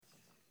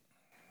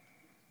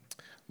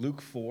Luke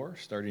 4,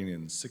 starting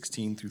in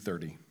 16 through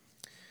 30.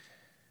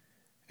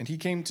 And he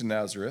came to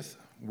Nazareth,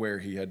 where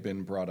he had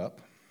been brought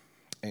up,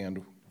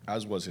 and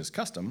as was his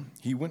custom,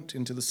 he went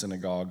into the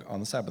synagogue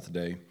on the Sabbath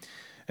day,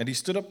 and he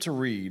stood up to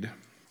read,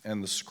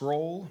 and the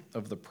scroll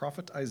of the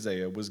prophet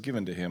Isaiah was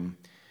given to him.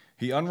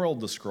 He unrolled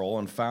the scroll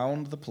and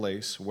found the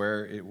place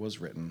where it was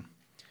written,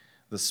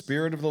 "The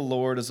Spirit of the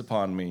Lord is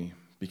upon me,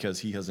 because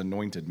he has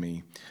anointed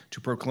me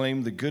to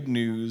proclaim the good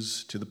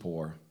news to the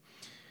poor.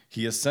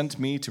 He has sent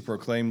me to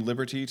proclaim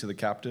liberty to the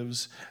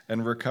captives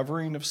and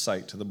recovering of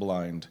sight to the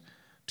blind,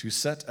 to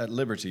set at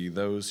liberty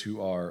those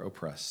who are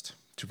oppressed,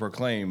 to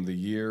proclaim the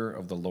year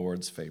of the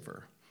Lord's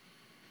favor."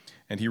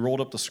 And he rolled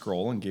up the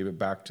scroll and gave it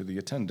back to the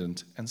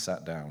attendant and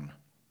sat down.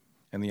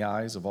 And the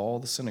eyes of all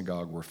the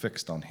synagogue were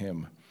fixed on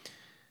him.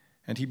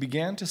 And he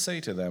began to say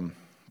to them,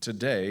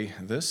 "Today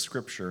this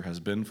scripture has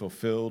been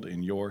fulfilled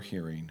in your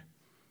hearing."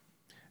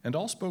 And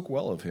all spoke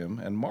well of him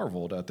and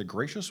marveled at the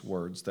gracious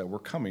words that were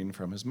coming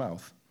from his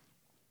mouth.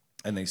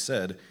 And they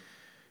said,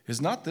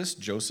 "Is not this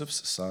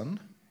Joseph's son?"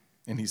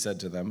 And he said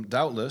to them,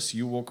 "Doubtless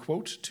you will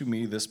quote to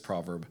me this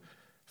proverb,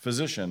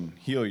 'Physician,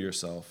 heal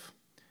yourself.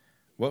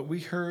 What we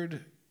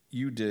heard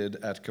you did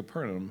at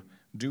Capernaum,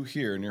 do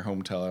here in your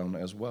hometown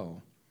as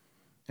well.'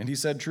 And he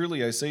said,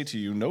 'Truly I say to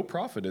you, no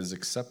prophet is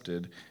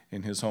accepted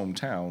in his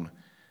hometown.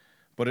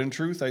 But in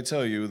truth I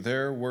tell you,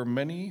 there were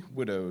many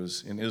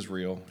widows in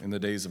Israel in the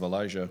days of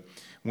Elijah,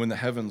 when the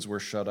heavens were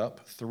shut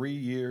up 3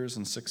 years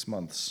and 6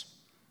 months,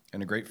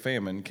 and a great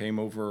famine came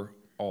over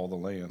all the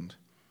land.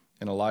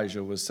 And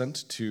Elijah was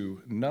sent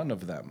to none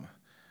of them,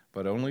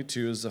 but only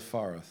to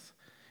Zarephath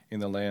in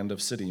the land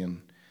of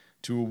Sidon,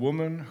 to a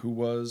woman who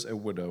was a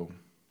widow.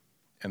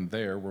 And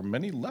there were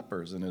many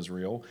lepers in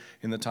Israel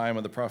in the time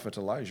of the prophet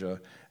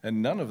Elijah,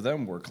 and none of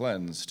them were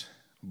cleansed,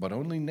 but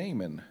only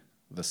Naaman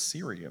the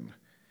Syrian.'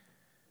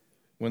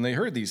 When they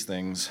heard these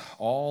things,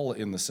 all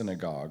in the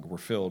synagogue were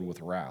filled with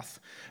wrath,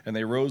 and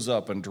they rose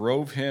up and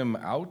drove him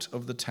out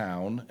of the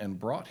town and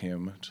brought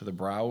him to the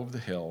brow of the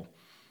hill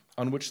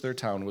on which their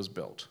town was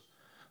built,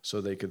 so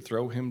they could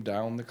throw him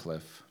down the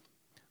cliff.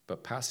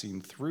 But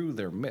passing through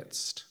their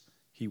midst,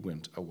 he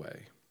went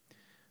away."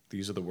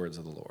 These are the words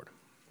of the Lord.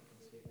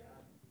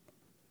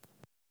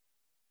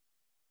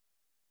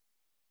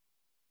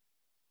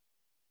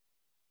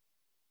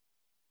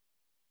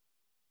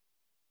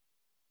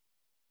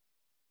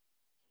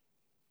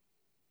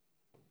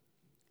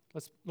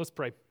 Let's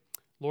pray.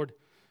 Lord,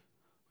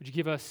 would you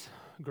give us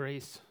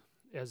grace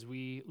as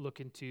we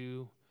look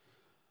into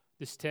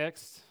this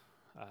text?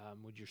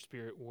 Would your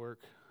Spirit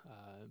work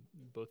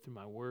both through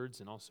my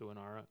words and also in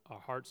our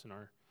hearts and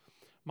our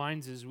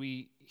minds as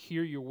we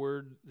hear your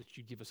word, that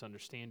you'd give us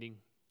understanding,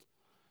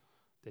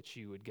 that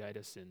you would guide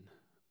us in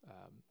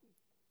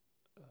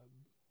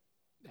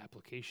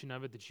application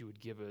of it, that you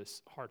would give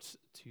us hearts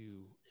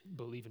to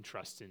believe and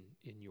trust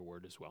in your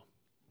word as well.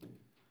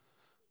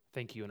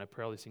 Thank you, and I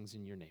pray all these things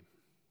in your name.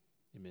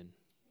 Amen.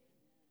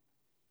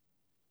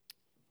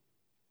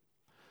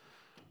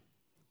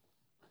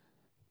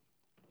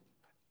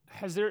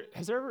 Has there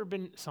ever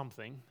been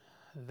something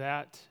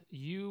that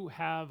you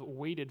have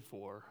waited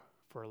for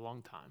a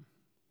long time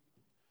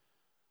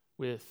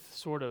with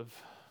sort of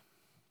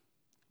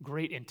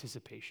great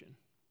anticipation?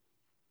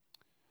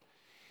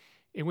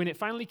 And when it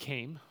finally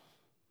came,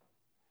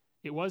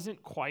 it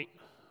wasn't quite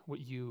what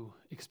you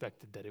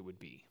expected that it would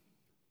be,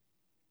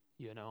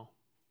 you know?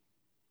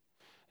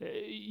 I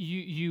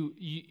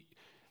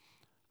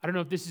don't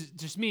know if this is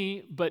just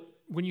me, but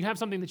when you have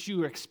something that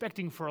you are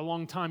expecting for a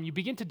long time, you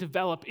begin to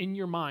develop in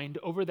your mind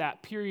over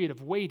that period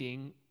of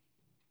waiting,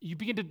 you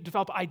begin to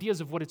develop ideas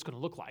of what it's going to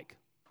look like,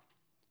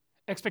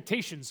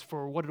 expectations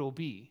for what it will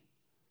be,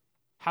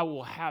 how it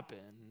will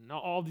happen,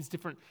 all these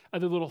different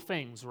other little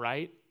things,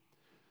 right?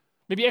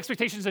 Maybe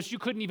expectations that you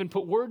couldn't even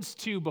put words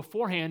to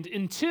beforehand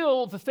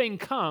until the thing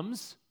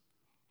comes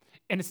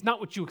and it's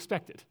not what you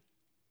expected.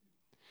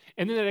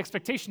 And then that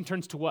expectation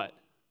turns to what?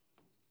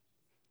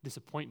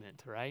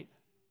 Disappointment, right?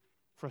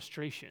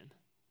 Frustration.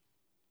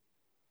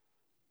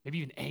 Maybe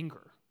even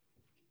anger.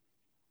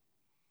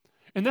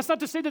 And that's not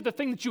to say that the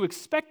thing that you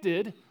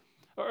expected,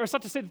 or it's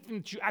not to say that the thing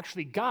that you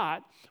actually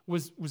got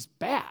was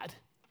bad.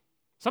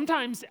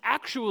 Sometimes,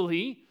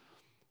 actually,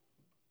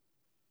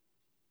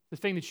 the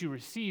thing that you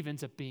receive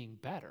ends up being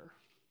better.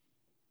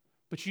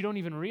 But you don't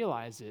even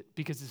realize it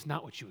because it's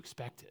not what you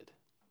expected.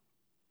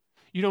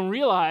 You don't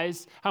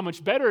realize how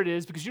much better it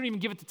is because you don't even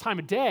give it the time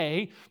of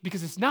day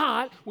because it's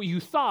not what you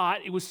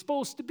thought it was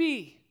supposed to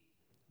be,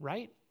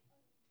 right?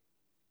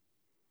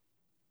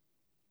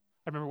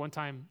 I remember one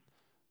time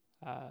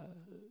a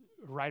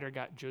writer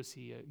got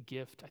Josie a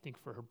gift, I think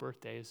for her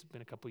birthday. It's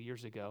been a couple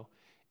years ago.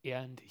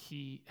 And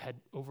he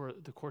had, over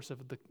the course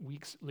of the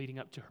weeks leading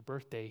up to her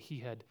birthday,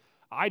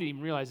 I didn't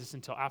even realize this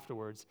until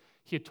afterwards,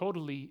 he had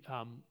totally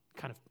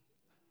kind of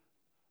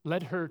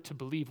led her to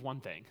believe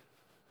one thing.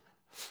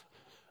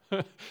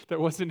 That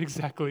wasn't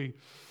exactly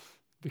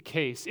the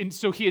case. And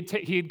so he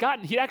had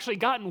actually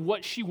gotten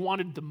what she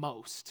wanted the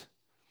most.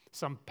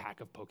 Some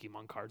pack of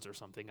Pokemon cards or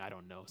something, I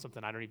don't know,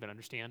 something I don't even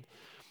understand.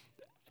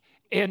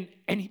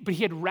 But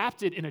he had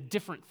wrapped it in a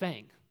different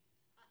thing.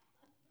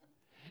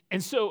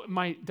 And so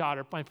my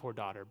poor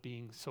daughter,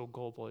 being so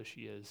gullible as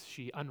she is,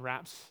 she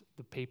unwraps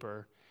the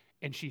paper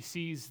and she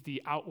sees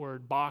the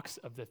outward box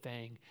of the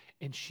thing,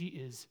 and she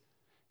is,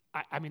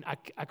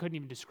 I couldn't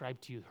even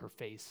describe to you her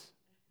face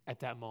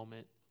at that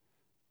moment.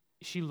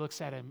 She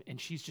looks at him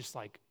and she's just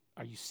like,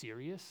 "Are you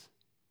serious?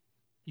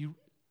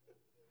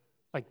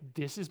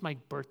 This is my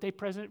birthday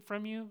present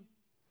from you?"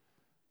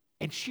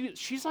 And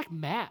she's like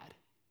mad.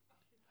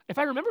 If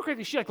I remember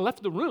correctly, she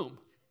left the room.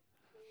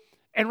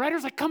 And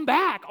Ryder's like, "Come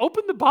back,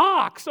 open the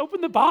box,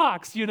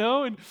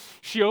 And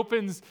she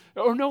opens,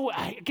 or no,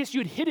 I guess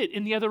you had hid it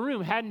in the other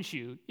room, hadn't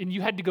you? And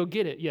you had to go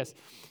get it, yes.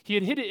 He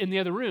had hid it in the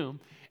other room.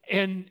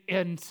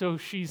 And so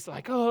she's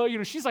like,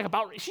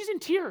 she's in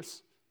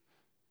tears.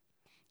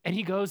 And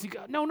he goes,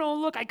 "No,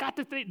 look, I got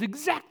the thing, the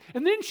exact,"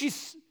 and then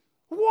she's,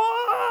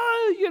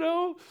 "What?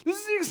 This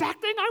is the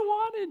exact thing I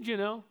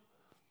wanted,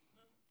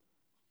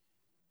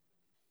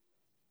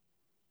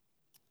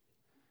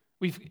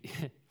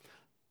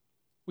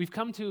 We've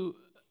come to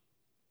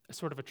a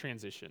sort of a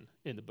transition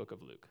in the book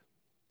of Luke.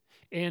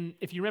 And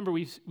if you remember,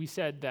 we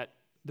said that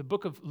the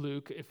book of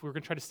Luke, if we're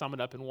going to try to sum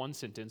it up in one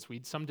sentence,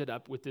 we'd summed it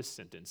up with this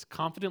sentence: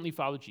 confidently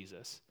follow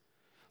Jesus,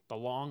 the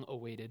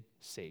long-awaited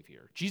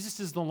Savior. Jesus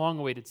is the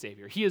long-awaited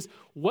Savior. He is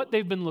what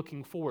they've been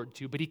looking forward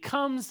to, but he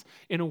comes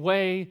in a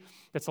way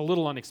that's a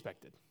little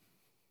unexpected.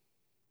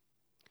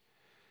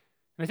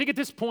 And I think at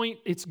this point,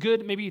 it's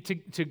good maybe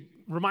to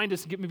remind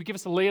us, maybe give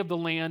us a lay of the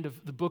land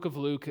of the book of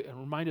Luke and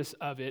remind us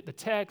of it. The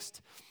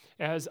text,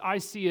 as I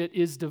see it,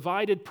 is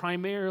divided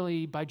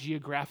primarily by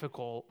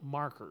geographical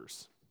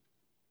markers.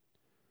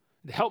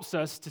 It helps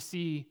us to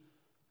see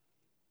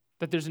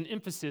that there's an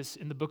emphasis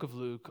in the book of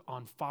Luke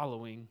on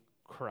following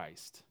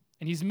Christ.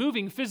 And he's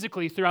moving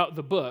physically throughout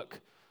the book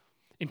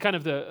in kind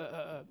of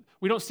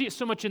we don't see it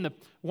so much in the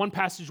one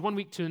passage, 1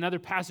 week to another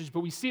passage,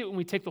 but we see it when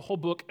we take the whole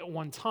book at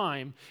one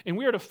time. And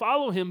we are to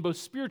follow him both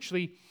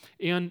spiritually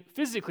and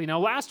physically. Now,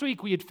 last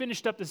week we had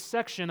finished up this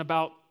section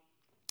about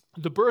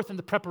the birth and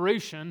the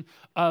preparation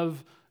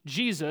of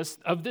Jesus,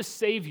 of this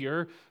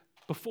Savior,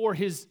 before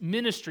his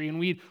ministry, and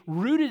we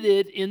rooted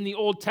it in the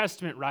Old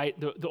Testament, right?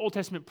 The Old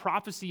Testament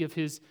prophecy of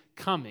his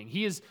coming.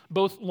 He is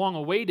both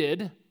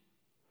long-awaited,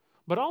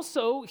 but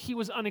also he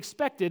was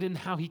unexpected in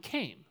how he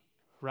came,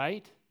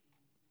 right?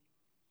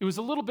 It was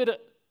a little bit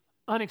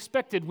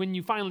unexpected when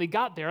you finally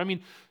got there. I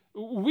mean,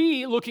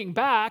 we, looking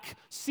back,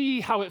 see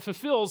how it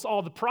fulfills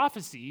all the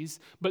prophecies,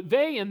 but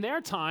they, in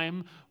their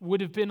time, would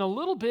have been a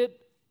little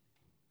bit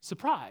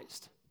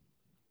surprised.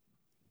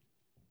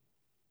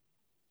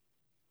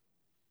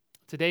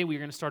 Today, we are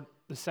going to start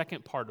the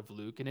second part of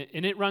Luke, and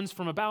it runs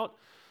from about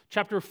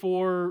chapter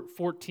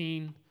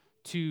 4:14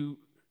 to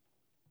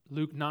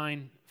Luke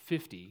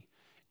 9:50,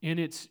 and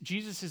it's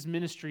Jesus'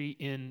 ministry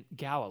in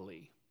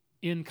Galilee,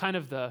 in kind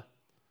of the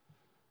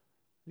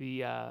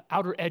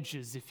outer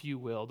edges, if you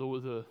will,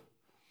 the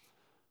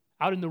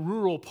out in the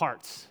rural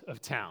parts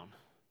of town.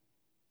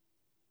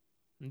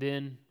 And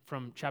then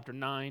from chapter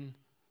 9,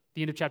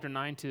 the end of chapter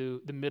 9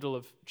 to the middle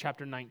of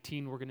chapter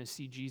 19, we're going to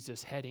see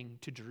Jesus heading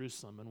to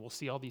Jerusalem, and we'll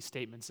see all these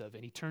statements of,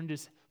 and he turned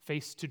his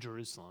face to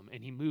Jerusalem,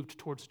 and he moved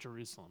towards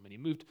Jerusalem, and he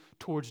moved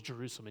towards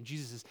Jerusalem, and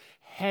Jesus is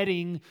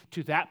heading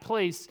to that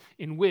place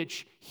in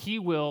which he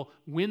will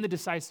win the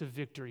decisive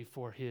victory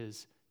for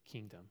his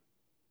kingdom.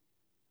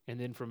 And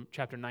then from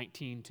chapter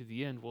 19 to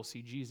the end, we'll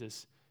see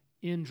Jesus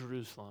in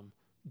Jerusalem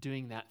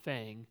doing that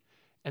thing.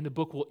 And the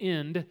book will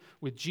end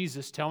with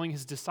Jesus telling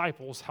his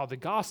disciples how the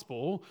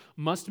gospel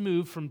must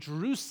move from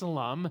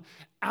Jerusalem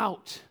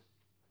out.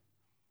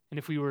 And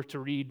if we were to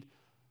read,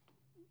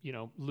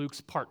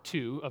 Luke's part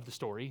 2 of the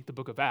story, the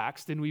book of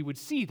Acts, then we would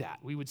see that.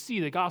 We would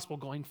see the gospel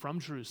going from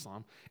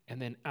Jerusalem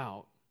and then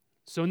out.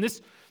 So in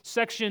this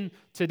section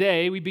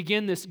today, we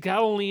begin this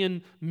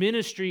Galilean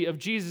ministry of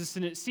Jesus,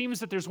 and it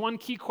seems that there's one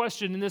key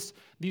question in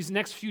these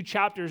next few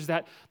chapters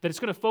that it's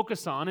going to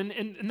focus on,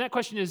 and that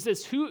question is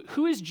this: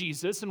 who is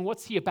Jesus and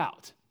what's he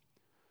about?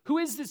 Who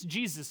is this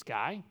Jesus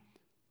guy?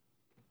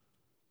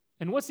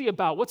 And what's he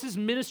about? What's his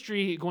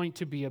ministry going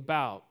to be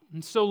about?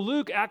 And so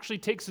Luke actually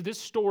takes this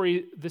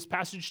story, this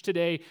passage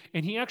today,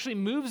 and he actually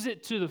moves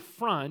it to the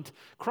front.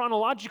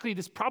 Chronologically,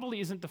 this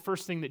probably isn't the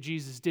first thing that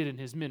Jesus did in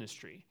his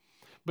ministry.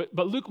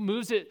 But Luke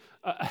moves it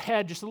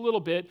ahead just a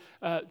little bit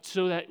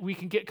so that we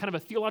can get kind of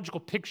a theological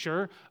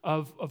picture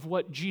of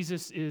what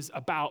Jesus is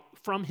about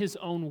from his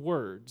own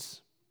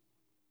words.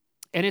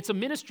 And it's a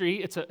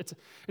ministry,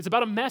 it's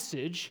about a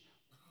message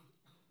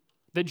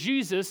that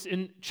Jesus,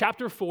 in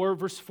chapter 4,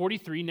 verse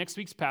 43, next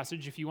week's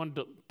passage, if you wanted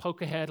to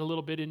poke ahead a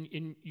little bit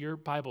in your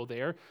Bible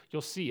there,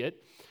 you'll see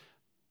it.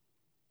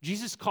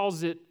 Jesus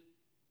calls it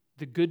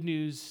the good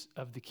news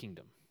of the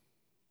kingdom.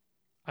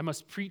 I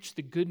must preach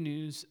the good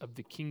news of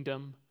the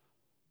kingdom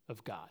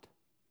of God.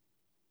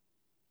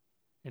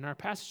 In our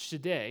passage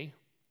today,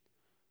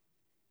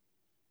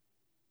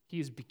 he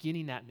is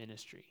beginning that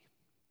ministry.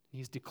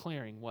 He's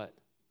declaring what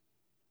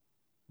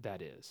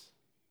that is.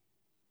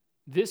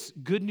 This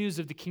good news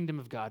of the kingdom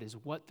of God is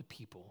what the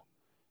people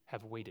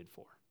have waited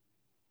for.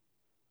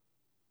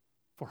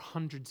 for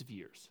hundreds of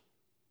years.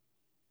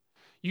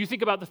 You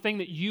think about the thing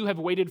that you have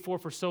waited for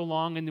so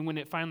long, and then when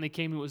it finally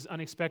came, it was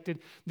unexpected.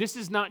 This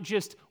is not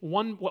just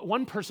what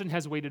one person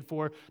has waited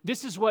for.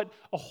 This is what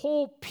a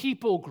whole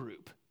people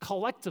group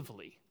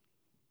collectively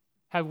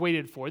have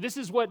waited for. This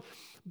is what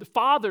the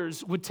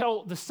fathers would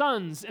tell the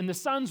sons, and the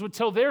sons would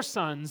tell their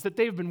sons that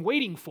they've been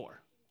waiting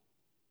for.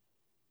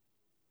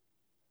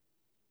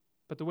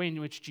 But the way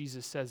in which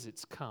Jesus says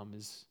it's come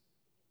is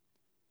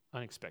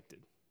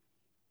unexpected.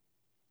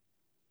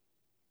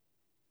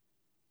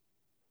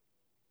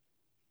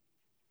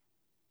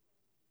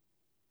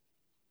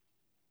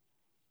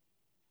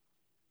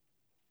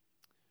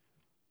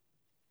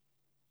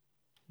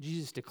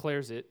 Jesus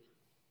declares it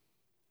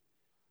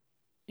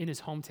in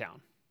his hometown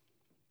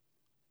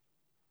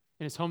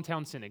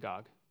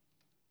synagogue,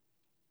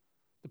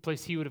 the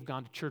place he would have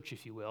gone to church,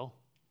 if you will,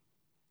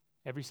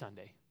 every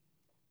Sunday.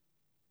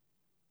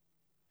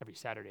 Every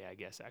Saturday, I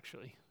guess,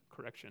 actually.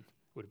 Correction.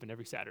 It would have been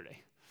every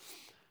Saturday.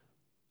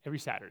 Every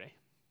Saturday.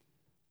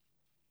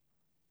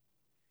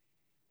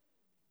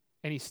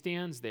 And he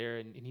stands there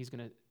and he's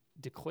going to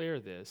declare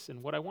this.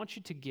 And what I want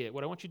you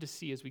to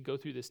see as we go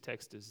through this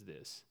text is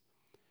this.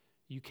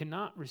 You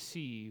cannot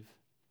receive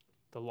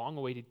the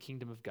long-awaited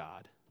kingdom of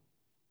God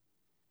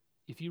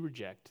if you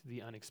reject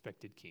the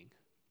unexpected king.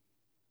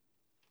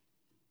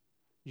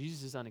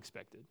 Jesus is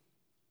unexpected.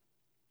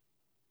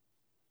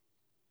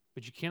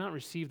 But you cannot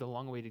receive the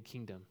long-awaited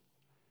kingdom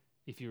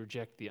if you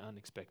reject the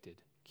unexpected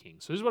king.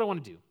 So this is what I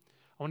want to do.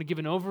 I want to give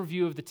an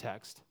overview of the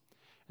text,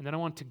 and then I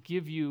want to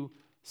give you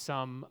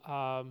some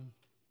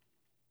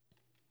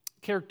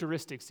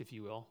characteristics, if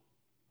you will,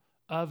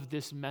 of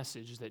this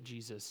message that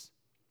Jesus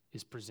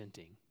is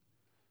presenting,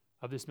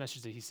 of this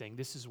message that he's saying,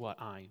 this is what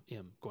I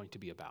am going to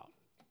be about.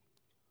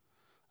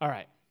 All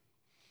right.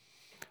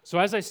 So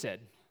as I said,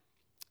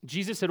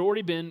 Jesus had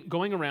already been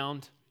going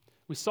around.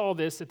 We saw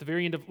this at the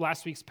very end of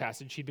last week's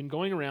passage. He'd been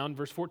going around,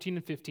 verse 14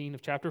 and 15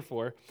 of chapter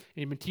 4, and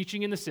he'd been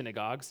teaching in the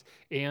synagogues,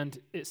 and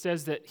it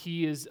says that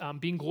he is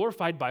being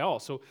glorified by all.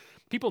 So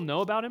people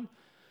know about him.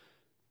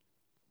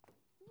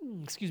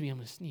 Excuse me, I'm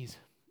going to sneeze.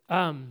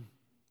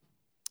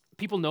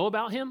 People know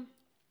about him,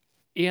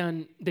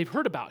 and they've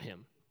heard about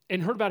him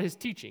and heard about his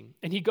teaching.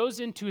 And he goes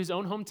into his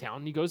own hometown,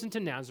 and he goes into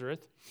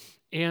Nazareth,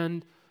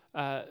 and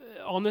at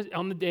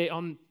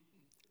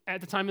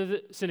the time of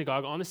the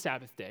synagogue, on the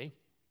Sabbath day,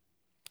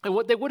 and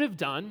what they would have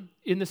done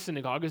in the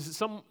synagogue is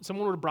someone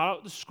would have brought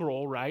out the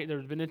scroll, right? There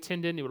would have been an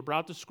attendant, they would have brought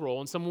out the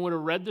scroll, and someone would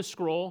have read the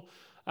scroll,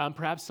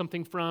 perhaps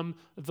something from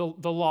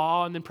the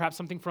law, and then perhaps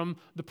something from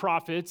the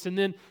prophets, and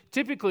then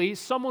typically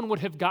someone would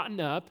have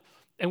gotten up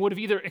and would have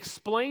either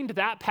explained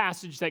that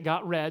passage that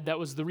got read, that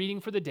was the reading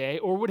for the day,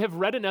 or would have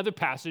read another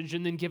passage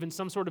and then given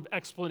some sort of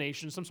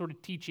explanation, some sort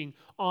of teaching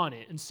on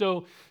it. And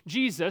so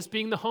Jesus,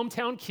 being the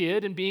hometown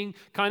kid and being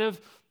kind of,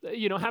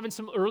 having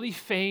some early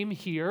fame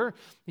here,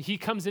 he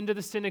comes into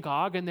the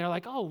synagogue and they're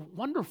like, oh,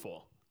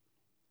 wonderful.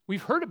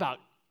 We've heard about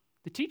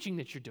the teaching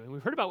that you're doing.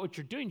 We've heard about what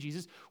you're doing,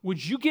 Jesus.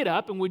 Would you get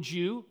up and would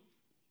you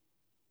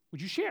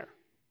share?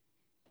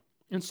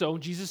 And so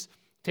Jesus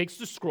takes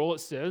the scroll,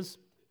 it says,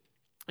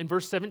 in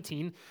verse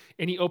 17,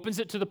 and he opens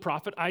it to the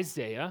prophet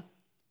Isaiah,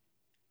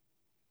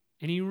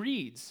 and he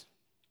reads.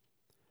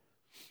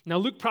 Now,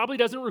 Luke probably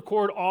doesn't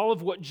record all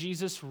of what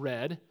Jesus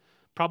read,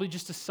 probably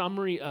just a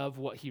summary of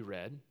what he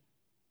read.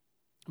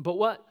 But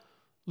what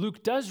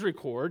Luke does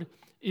record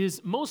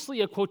is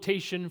mostly a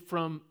quotation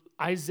from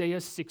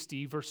Isaiah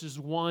 60, verses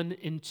 1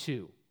 and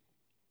 2.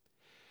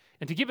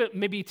 And to give you a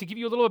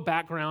little bit of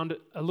background,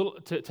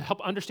 to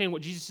help understand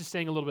what Jesus is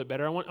saying a little bit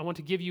better, I want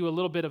to give you a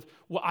little bit of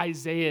what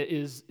Isaiah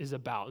is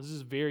about. This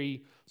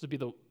will be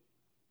the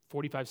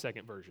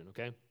 45-second version,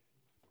 okay?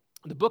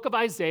 The book of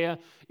Isaiah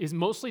is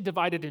mostly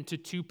divided into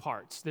two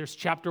parts. There's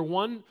chapter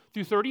 1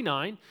 through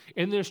 39,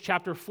 and there's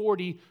chapter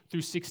 40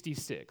 through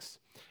 66.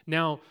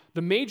 Now,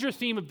 the major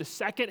theme of the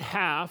second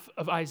half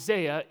of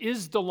Isaiah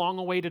is the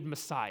long-awaited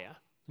Messiah.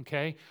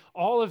 Okay?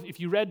 If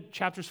you read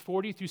chapters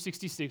 40 through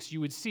 66, you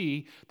would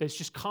see that it's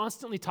just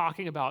constantly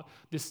talking about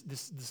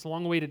this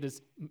long-awaited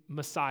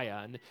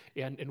Messiah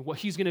and what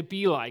he's going to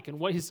be like and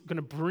what he's going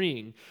to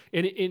bring.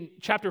 And in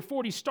chapter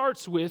 40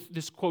 starts with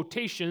this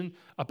quotation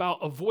about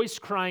a voice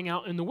crying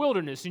out in the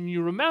wilderness. And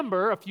you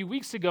remember a few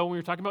weeks ago when we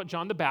were talking about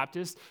John the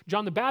Baptist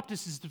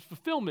is the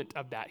fulfillment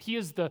of that. He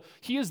is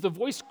the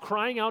voice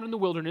crying out in the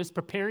wilderness,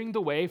 preparing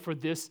the way for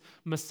this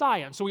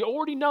Messiah. And so we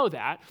already know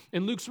that,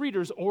 and Luke's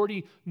readers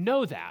already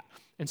know that.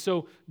 And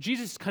so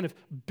Jesus is kind of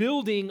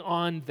building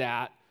on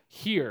that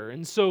here.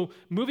 And so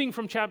moving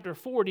from chapter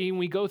 40, and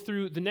we go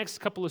through the next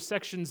couple of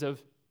sections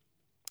of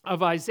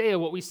Isaiah,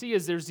 what we see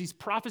is there's these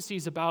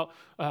prophecies about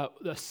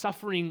the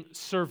suffering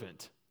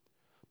servant.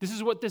 This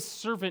is what this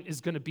servant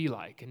is going to be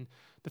like and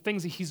the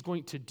things that he's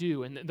going to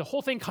do. And the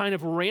whole thing kind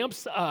of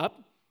ramps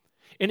up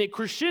and it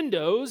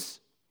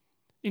crescendos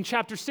in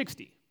chapter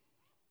 60.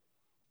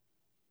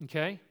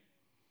 Okay?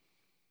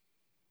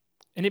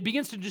 And it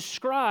begins to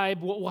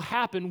describe what will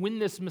happen when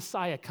this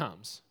Messiah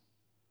comes.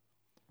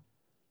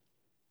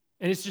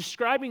 And it's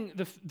describing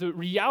the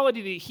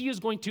reality that he is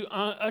going to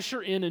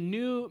usher in a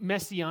new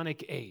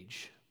messianic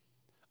age,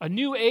 a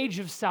new age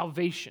of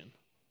salvation.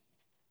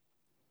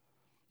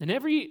 And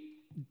every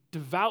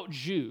devout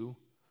Jew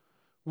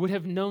would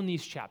have known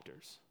these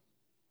chapters.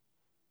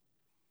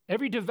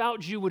 Every devout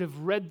Jew would have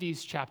read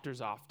these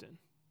chapters often,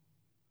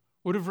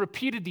 would have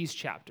repeated these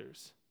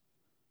chapters.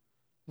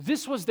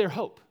 This was their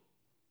hope.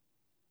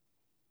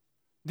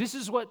 This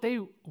is what they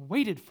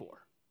waited for,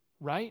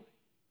 right?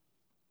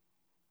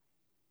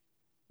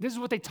 This is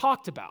what they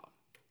talked about.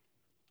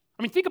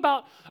 I mean, think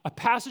about a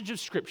passage of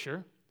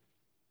Scripture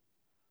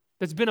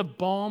that's been a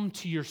balm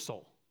to your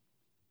soul.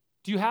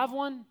 Do you have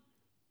one?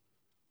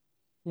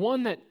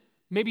 One that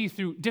maybe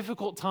through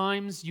difficult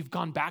times you've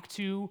gone back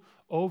to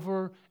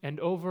over and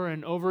over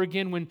and over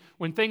again.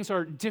 When things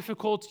are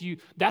difficult,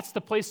 that's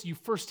the place you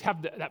first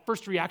have that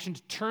first reaction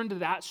to turn to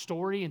that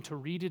story and to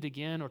read it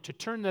again, or to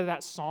turn to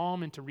that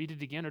psalm and to read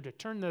it again, or to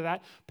turn to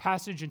that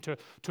passage and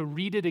to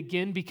read it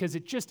again, because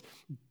it just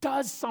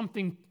does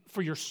something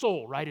for your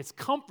soul, right? It's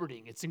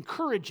comforting, it's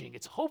encouraging,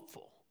 it's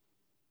hopeful.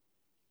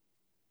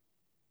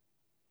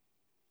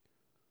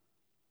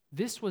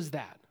 This was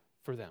that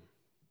for them.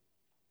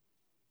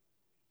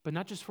 But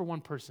not just for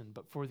one person,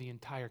 but for the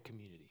entire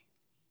community.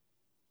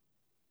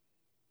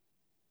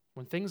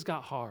 When things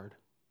got hard,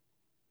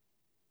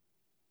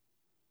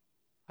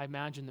 I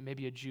imagine that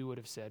maybe a Jew would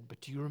have said,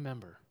 but do you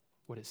remember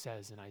what it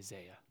says in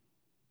Isaiah?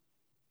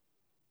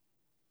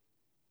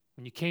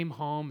 When you came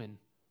home and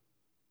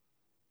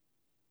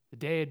the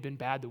day had been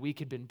bad, the week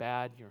had been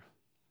bad, your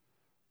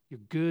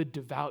good,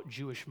 devout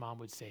Jewish mom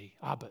would say,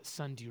 but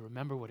son, do you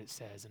remember what it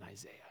says in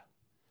Isaiah?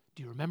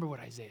 Do you remember what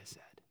Isaiah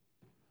said?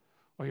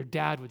 Or your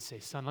dad would say,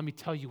 son, let me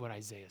tell you what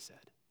Isaiah said.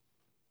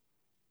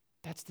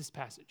 That's this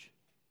passage.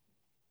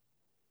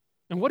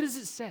 And what does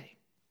it say?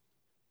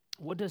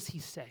 What does he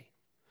say?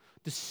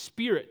 The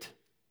Spirit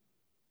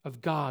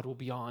of God will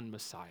be on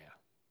Messiah.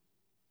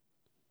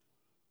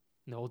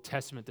 In the Old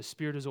Testament, the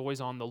Spirit is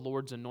always on the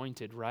Lord's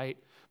anointed, right?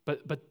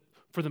 But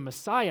for the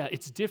Messiah,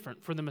 it's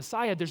different. For the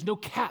Messiah, there's no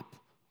cap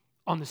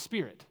on the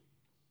Spirit.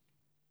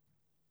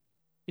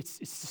 It's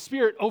the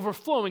Spirit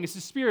overflowing. It's the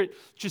Spirit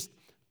just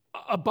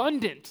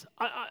abundant,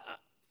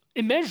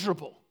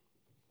 immeasurable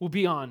will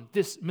be on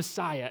this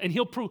Messiah. And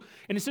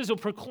it says he'll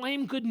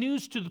proclaim good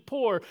news to the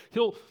poor.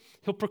 He'll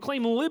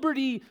proclaim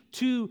liberty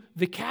to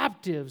the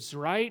captives,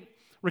 right?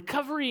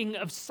 Recovering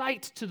of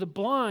sight to the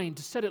blind,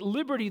 to set at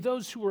liberty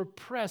those who are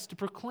oppressed, to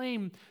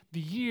proclaim the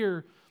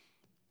year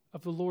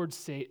of the Lord's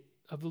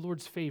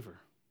favor.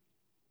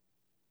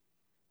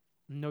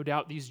 No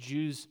doubt these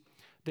Jews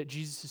that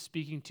Jesus is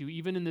speaking to,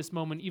 even in this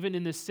moment, even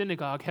in this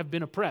synagogue, have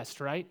been oppressed,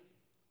 right?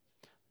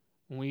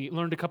 We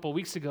learned a couple of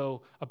weeks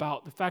ago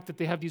about the fact that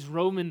they have these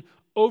Roman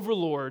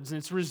overlords, and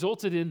it's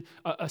resulted in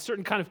a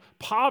certain kind of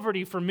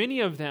poverty for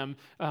many of them,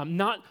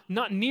 not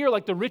near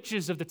like the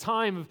riches of the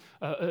time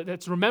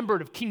that's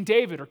remembered of King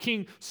David or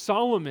King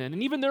Solomon.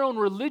 And even their own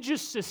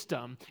religious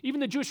system,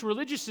 even the Jewish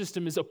religious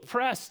system, is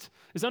oppressed,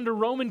 is under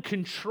Roman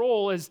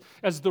control, as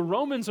the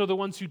Romans are the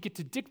ones who get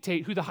to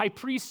dictate who the high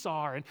priests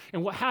are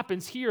and what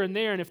happens here and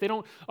there. And if they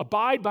don't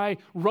abide by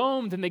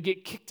Rome, then they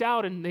get kicked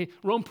out, and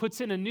Rome puts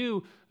in a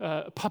new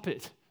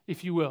puppet,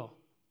 if you will.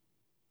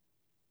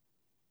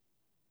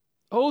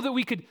 Oh, that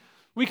we could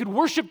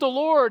worship the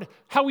Lord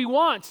how we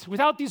want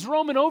without these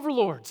Roman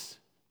overlords.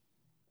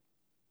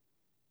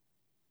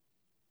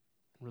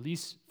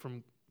 Release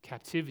from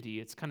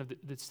captivity, it's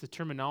it's the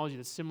terminology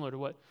that's similar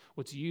to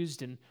what's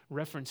used in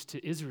reference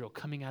to Israel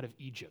coming out of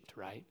Egypt,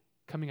 right?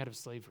 Coming out of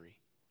slavery.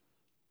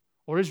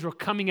 Or Israel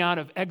coming out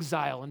of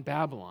exile in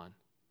Babylon.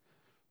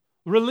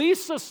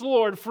 Release us,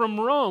 Lord, from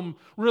Rome.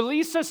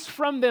 Release us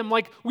from them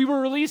like we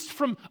were released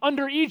from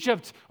under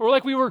Egypt, or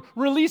like we were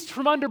released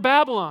from under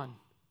Babylon.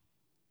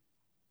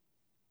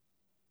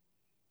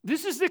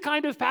 This is the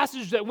kind of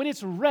passage that when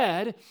it's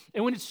read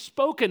and when it's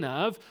spoken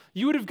of,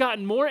 you would have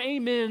gotten more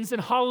amens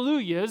and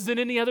hallelujahs than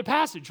any other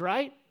passage,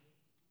 right?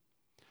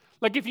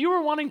 Like if you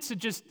were wanting to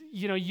just,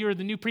 you're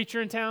the new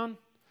preacher in town,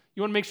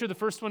 you want to make sure the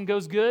first one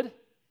goes good,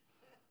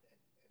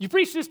 you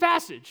preach this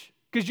passage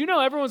because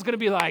everyone's going to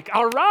be like,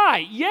 all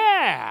right,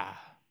 yeah.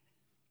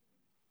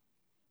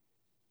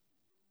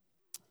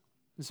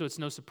 And so it's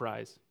no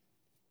surprise.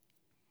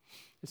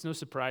 It's no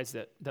surprise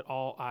that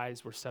all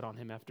eyes were set on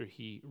him after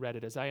he read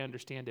it. As I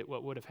understand it,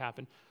 what would have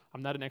happened,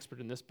 I'm not an expert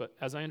in this, but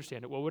as I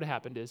understand it, what would have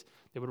happened is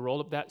they would have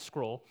rolled up that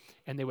scroll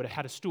and they would have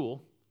had a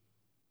stool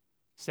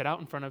set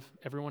out in front of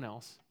everyone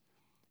else,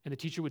 and the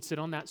teacher would sit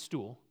on that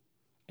stool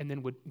and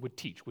then would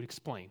teach, would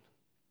explain.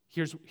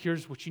 Here's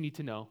what you need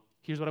to know.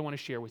 Here's what I want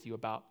to share with you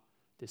about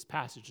this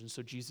passage. And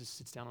so Jesus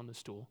sits down on the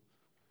stool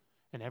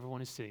and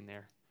everyone is sitting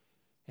there,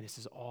 and it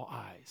says all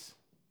eyes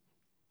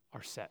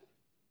are set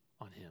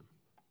on him.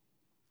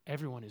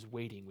 Everyone is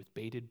waiting with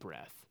bated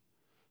breath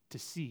to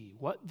see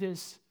what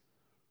this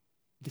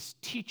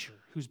teacher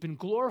who's been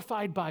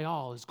glorified by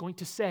all is going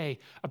to say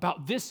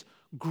about this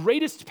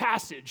greatest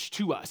passage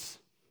to us,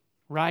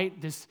 right?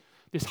 This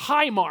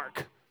high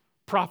mark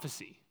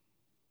prophecy.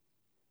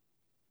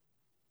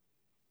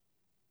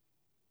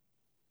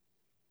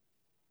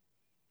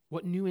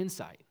 What new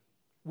insight?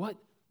 What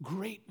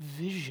great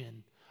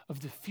vision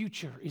of the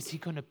future is he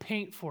going to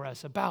paint for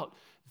us about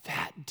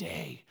that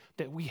day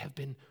that we have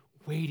been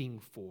waiting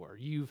for?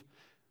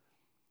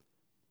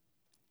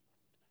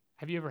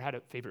 Have you ever had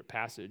a favorite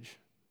passage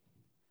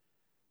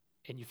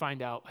and you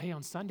find out, hey,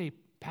 on Sunday,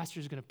 pastor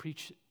is going to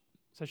preach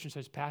such and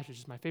such passage.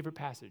 It's my favorite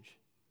passage.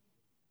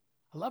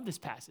 I love this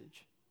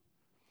passage.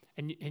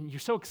 And you're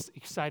so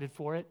excited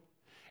for it.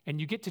 And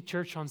you get to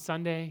church on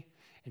Sunday,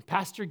 and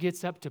pastor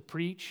gets up to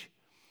preach,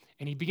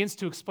 and he begins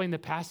to explain the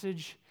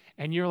passage,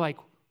 and you're like,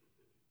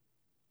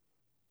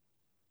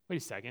 wait a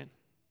second.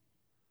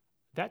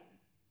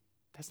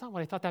 That's not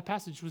what I thought that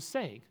passage was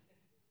saying.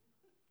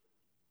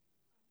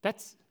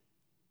 That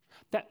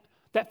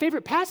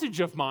favorite passage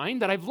of mine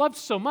that I've loved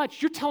so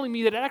much, you're telling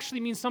me that it actually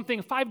means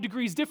something 5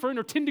 degrees different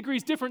or 10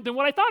 degrees different than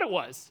what I thought it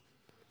was.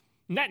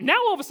 Now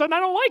all of a sudden, I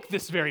don't like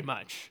this very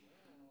much.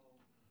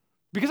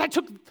 Because I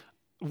took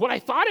what I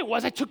thought it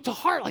was, I took to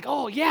heart. Like,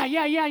 oh,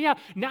 yeah.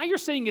 Now you're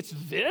saying it's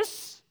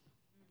this?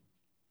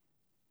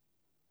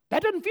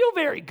 That doesn't feel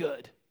very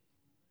good.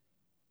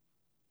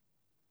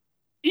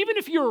 Even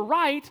if you're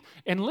right,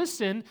 and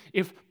listen,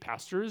 if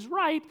pastor is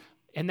right,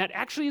 and that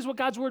actually is what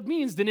God's word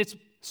means, then it's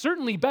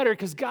certainly better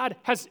because God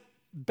has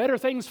better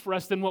things for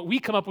us than what we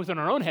come up with in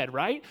our own head,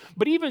 right?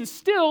 But even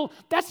still,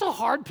 that's a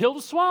hard pill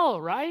to swallow,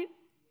 right?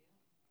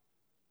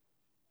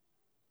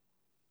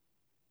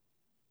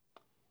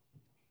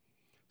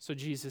 So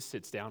Jesus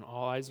sits down,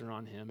 all eyes are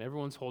on him,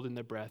 everyone's holding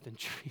their breath, and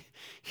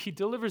he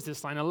delivers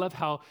this line. I love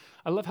how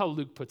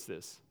Luke puts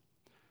this.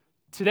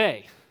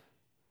 Today,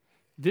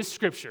 this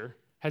scripture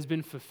has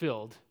been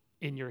fulfilled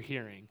in your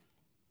hearing.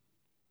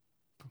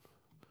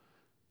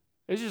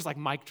 It's just like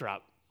mic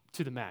drop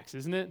to the max,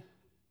 isn't it?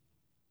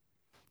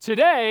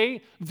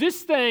 Today,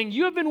 this thing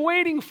you have been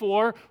waiting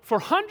for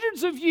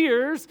hundreds of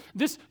years,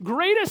 this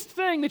greatest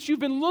thing that you've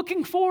been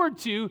looking forward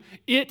to,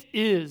 it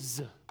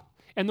is.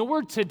 And the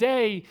word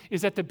today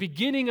is at the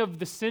beginning of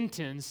the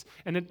sentence.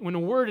 And when a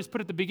word is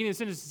put at the beginning of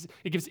the sentence,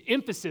 it gives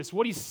emphasis.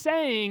 What he's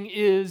saying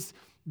is,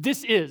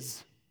 this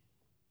is.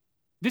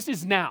 This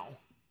is now.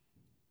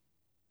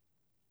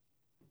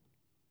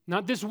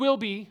 Not this will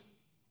be,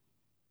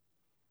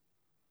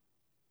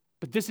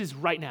 but this is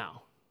right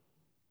now.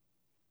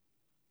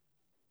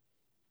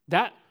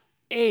 That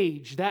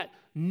age, that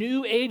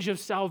new age of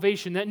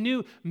salvation, that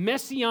new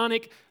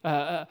messianic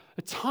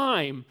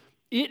time,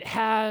 it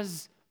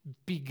has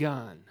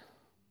begun.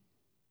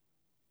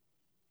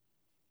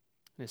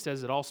 And it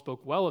says it all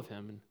spoke well of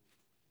him and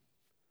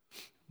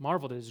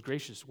marveled at his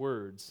gracious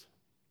words.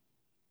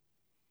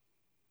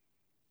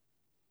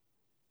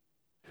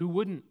 Who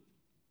wouldn't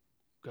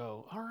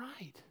go, all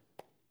right,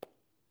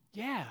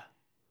 yeah.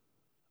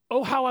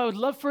 Oh, how I would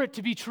love for it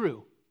to be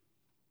true.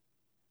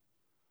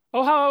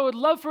 Oh, how I would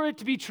love for it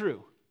to be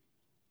true.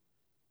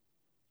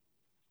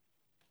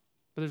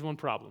 But there's one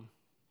problem.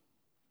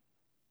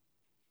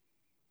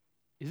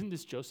 Isn't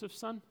this Joseph's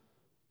son?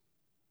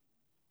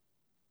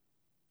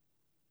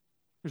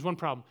 There's one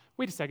problem.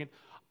 Wait a second.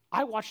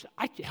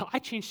 I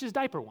changed his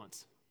diaper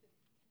once.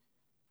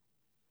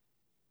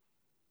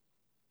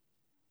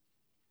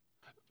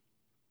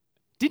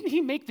 Didn't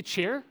he make the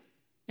chair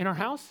in our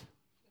house?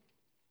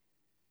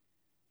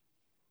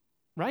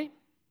 Right?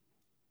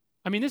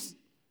 I mean,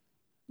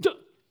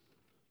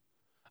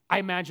 I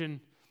imagine,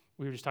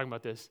 we were just talking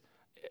about this,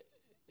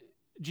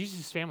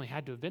 Jesus' family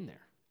had to have been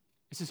there.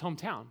 It's his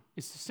hometown.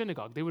 It's the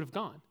synagogue. They would have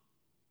gone.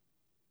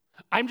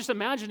 I'm just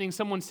imagining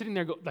someone sitting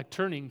there,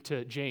 turning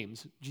to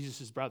James,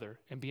 Jesus' brother,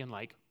 and being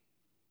like,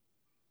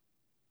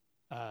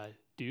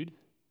 dude?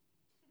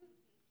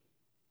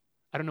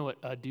 I don't know what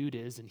a dude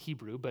is in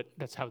Hebrew, but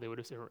that's how they would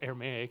have said, or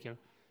Aramaic. You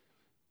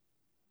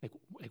know.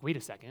 Like, wait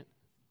a second.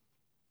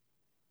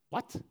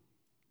 What?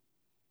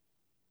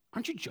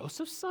 Aren't you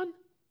Joseph's son?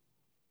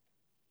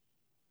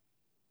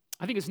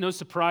 I think it's no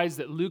surprise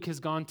that Luke has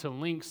gone to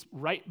links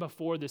right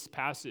before this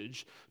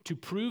passage to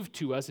prove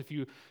to us, if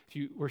you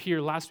were here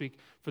last week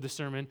for the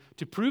sermon,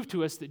 to prove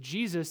to us that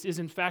Jesus is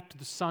in fact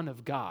the Son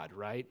of God,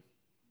 right?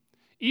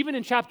 Even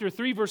in chapter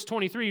 3, verse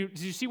 23, did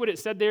you see what it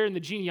said there in the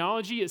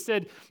genealogy? It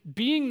said,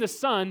 being the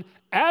son,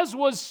 as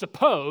was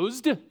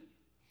supposed,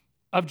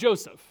 of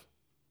Joseph.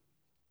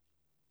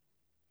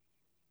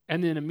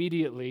 And then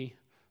immediately,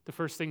 the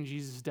first thing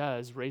Jesus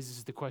does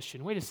raises the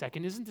question, wait a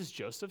second, isn't this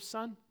Joseph's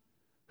son?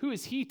 Who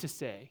is he to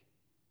say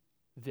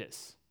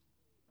this?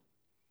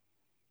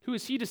 Who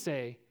is he to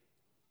say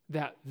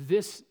that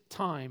this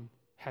time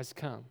has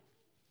come?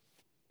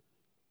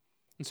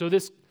 And so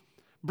this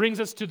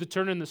brings us to the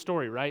turn in the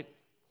story, right?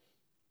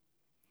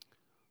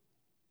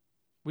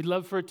 We'd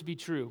love for it to be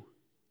true,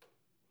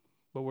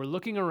 but we're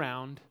looking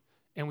around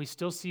and we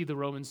still see the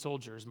Roman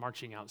soldiers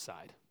marching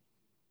outside.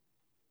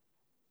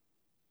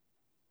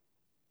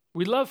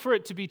 We'd love for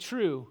it to be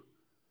true,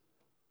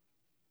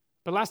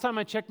 but last time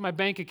I checked my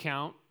bank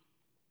account,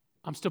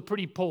 I'm still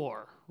pretty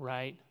poor,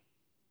 right?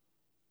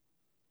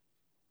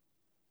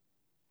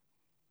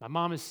 My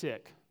mom is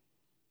sick.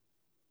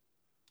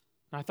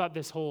 And I thought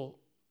this whole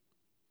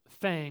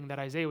thing that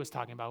Isaiah was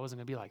talking about wasn't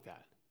going to be like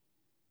that.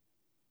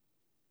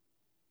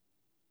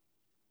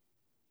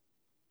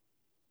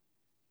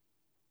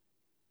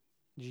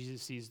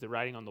 Jesus sees the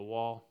writing on the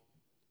wall,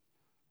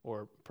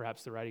 or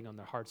perhaps the writing on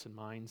their hearts and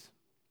minds.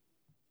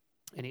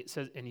 And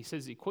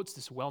he quotes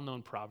this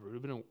well-known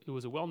proverb. It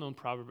was a well-known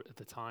proverb at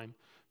the time.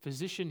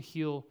 Physician,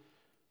 heal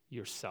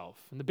yourself.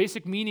 And the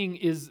basic meaning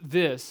is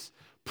this: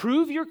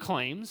 prove your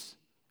claims,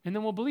 and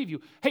then we'll believe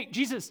you. Hey,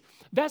 Jesus,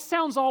 that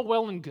sounds all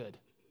well and good.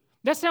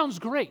 That sounds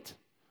great.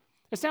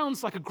 It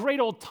sounds like a great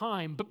old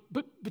time,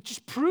 but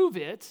just prove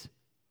it,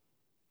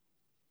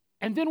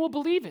 and then we'll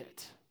believe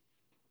it.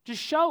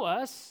 Just show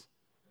us,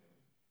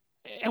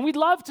 and we'd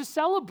love to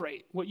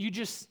celebrate what you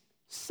just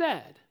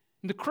said.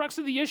 And the crux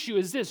of the issue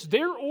is this: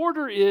 their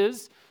order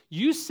is,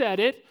 you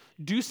said it,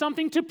 do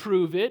something to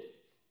prove it,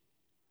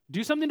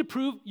 do something to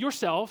prove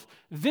yourself,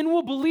 then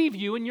we'll believe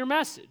you in your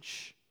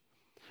message.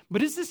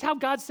 But is this how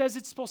God says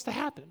it's supposed to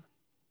happen?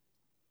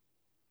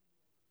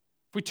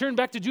 If we turn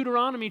back to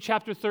Deuteronomy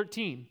chapter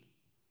 13,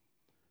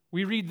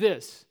 we read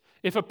this: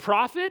 if a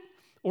prophet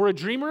or a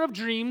dreamer of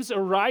dreams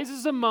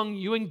arises among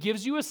you and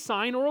gives you a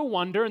sign or a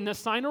wonder, and the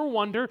sign or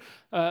wonder,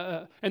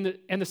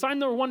 the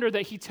sign or wonder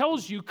that he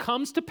tells you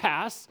comes to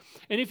pass,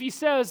 and if he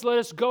says, let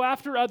us go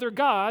after other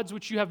gods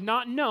which you have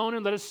not known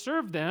and let us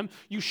serve them,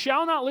 you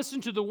shall not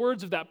listen to the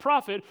words of that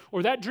prophet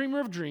or that dreamer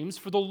of dreams,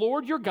 for the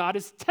Lord your God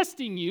is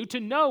testing you to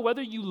know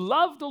whether you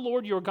love the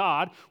Lord your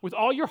God with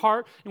all your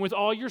heart and with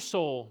all your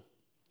soul.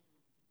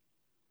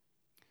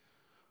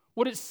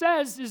 What it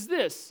says is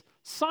this: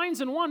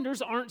 signs and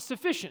wonders aren't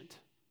sufficient.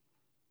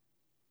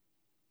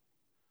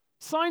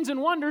 Signs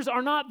and wonders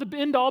are not the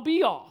end-all,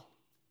 be-all.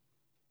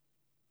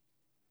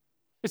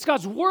 It's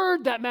God's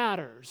word that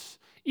matters.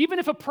 Even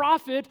if a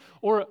prophet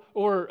or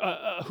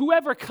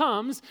whoever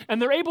comes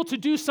and they're able to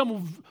do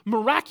some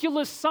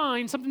miraculous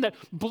sign, something that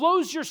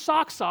blows your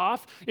socks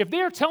off, if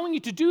they're telling you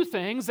to do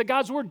things that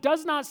God's word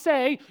does not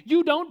say,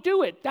 you don't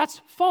do it.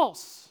 That's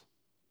false.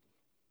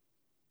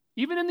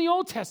 Even in the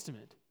Old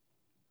Testament,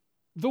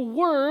 the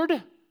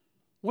word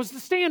was the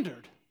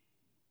standard.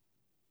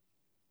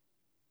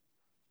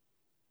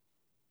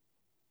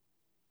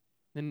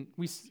 And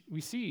we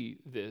see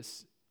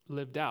this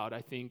lived out. I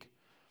think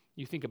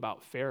you think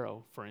about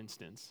Pharaoh, for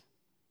instance.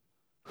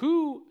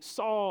 Who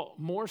saw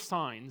more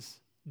signs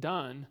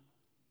done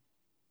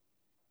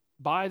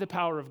by the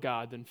power of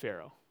God than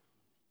Pharaoh?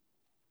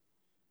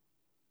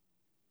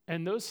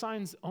 And those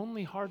signs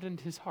only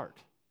hardened his heart.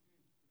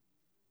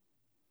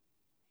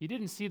 He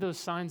didn't see those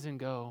signs and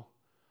go,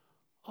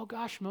 oh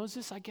gosh,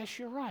 Moses, I guess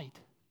you're right.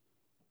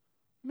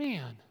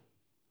 Man,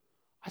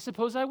 I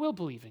suppose I will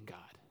believe in God.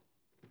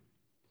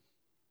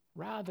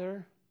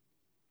 Rather,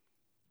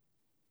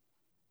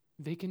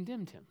 they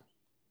condemned him.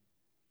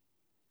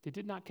 They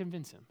did not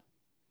convince him.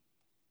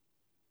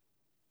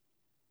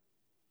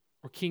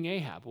 Or King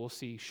Ahab, we'll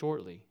see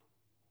shortly,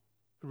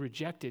 who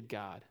rejected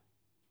God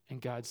and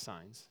God's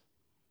signs.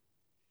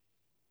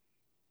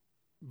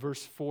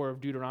 Verse 4 of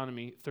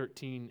Deuteronomy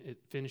 13, it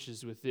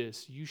finishes with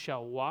this: you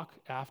shall walk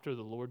after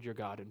the Lord your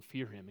God and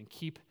fear him and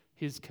keep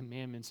his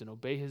commandments and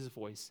obey his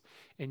voice,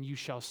 and you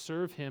shall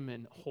serve him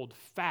and hold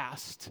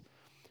fast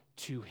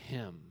to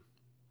him.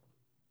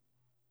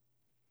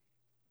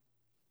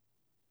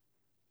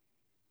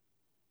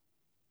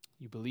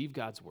 You believe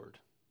God's word.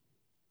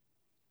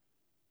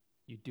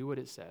 You do what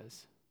it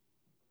says,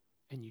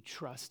 and you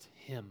trust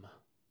him.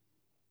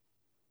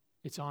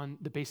 It's on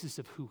the basis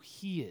of who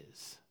he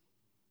is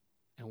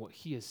and what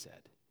he has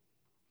said.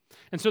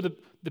 And so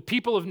the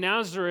people of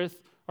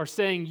Nazareth are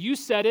saying, you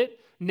said it,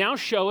 now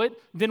show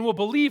it, then we'll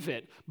believe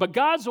it. But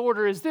God's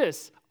order is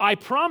this: I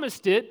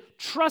promised it,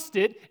 trust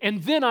it,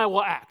 and then I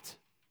will act.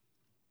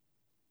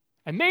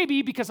 And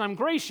maybe because I'm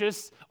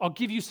gracious, I'll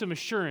give you some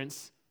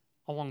assurance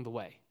along the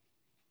way.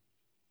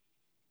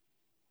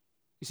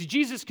 You see,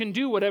 Jesus can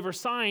do whatever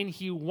sign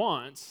he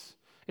wants.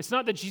 It's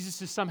not that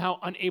Jesus is somehow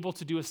unable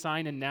to do a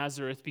sign in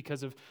Nazareth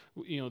because of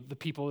the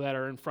people that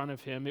are in front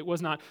of him. It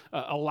was not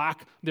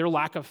their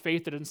lack of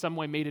faith that in some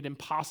way made it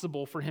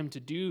impossible for him to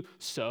do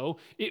so.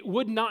 It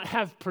would not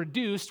have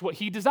produced what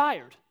he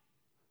desired.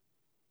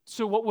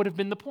 So what would have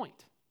been the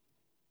point?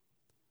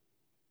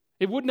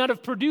 It would not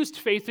have produced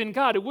faith in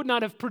God. It would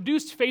not have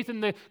produced faith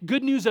in the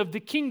good news of the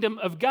kingdom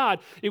of God.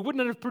 It would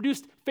not have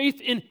produced faith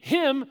in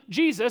him,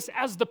 Jesus,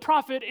 as the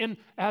prophet and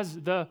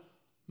as the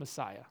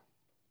Messiah.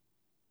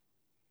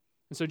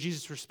 And so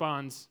Jesus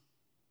responds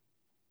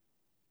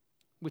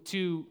with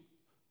two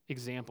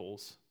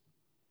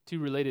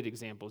related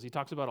examples. He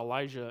talks about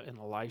Elijah and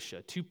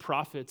Elisha, two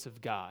prophets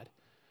of God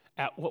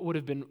at what would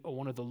have been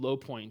one of the low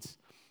points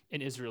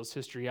in Israel's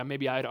history.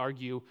 Maybe I'd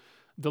argue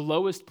the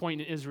lowest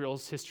point in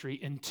Israel's history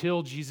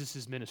until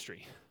Jesus'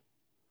 ministry.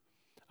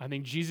 I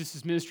think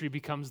Jesus' ministry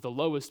becomes the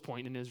lowest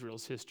point in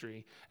Israel's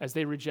history as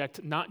they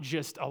reject not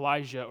just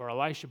Elijah or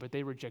Elisha, but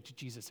they reject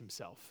Jesus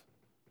himself.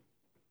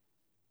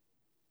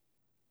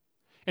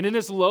 And in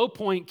this low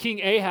point, King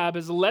Ahab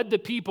has led the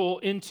people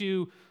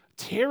into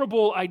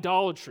terrible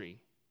idolatry.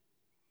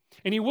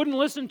 And he wouldn't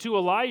listen to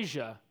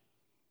Elijah,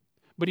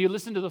 but he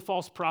listened to the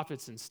false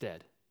prophets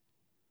instead.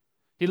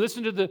 He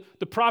listened to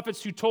the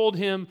prophets who told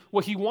him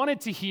what he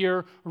wanted to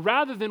hear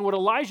rather than what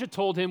Elijah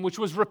told him, which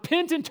was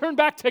repent and turn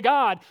back to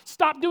God.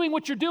 Stop doing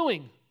what you're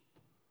doing.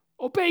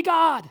 Obey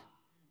God.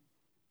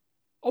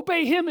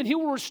 Obey him and he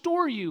will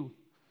restore you.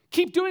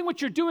 Keep doing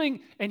what you're doing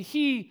and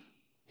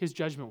his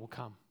judgment will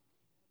come.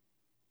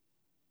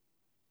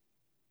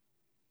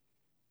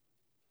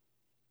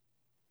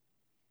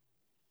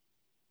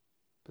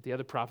 But the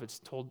other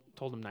prophets told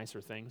him nicer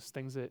things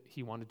that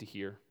he wanted to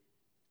hear.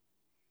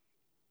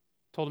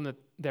 Told him that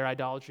their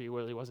idolatry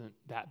really wasn't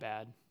that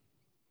bad.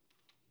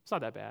 It's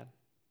not that bad.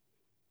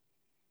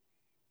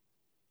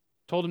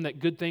 Told him that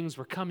good things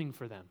were coming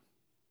for them,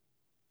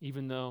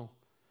 even though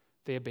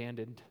they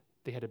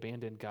had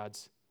abandoned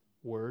God's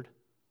word,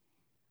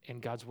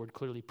 and God's word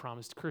clearly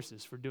promised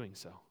curses for doing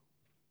so.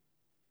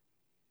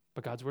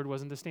 But God's word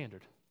wasn't the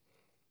standard.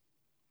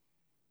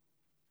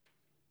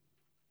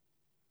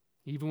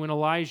 Even when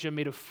Elijah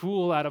made a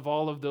fool out of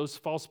all of those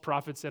false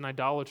prophets and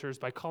idolaters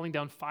by calling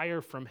down fire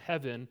from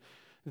heaven,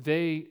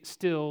 they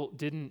still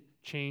didn't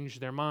change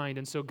their mind.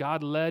 And so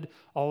God led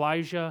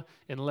Elijah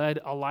and led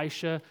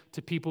Elisha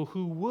to people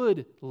who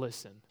would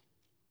listen.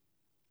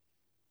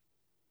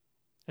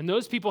 And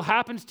those people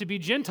happened to be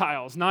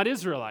Gentiles, not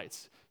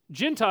Israelites.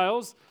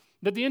 Gentiles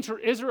that the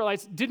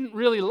Israelites didn't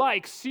really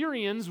like.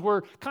 Syrians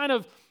were kind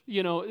of,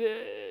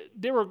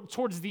 they were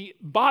towards the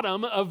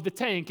bottom of the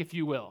tank, if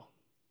you will,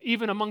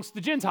 even amongst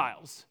the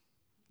Gentiles.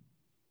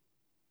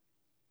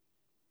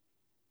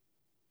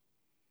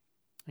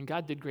 And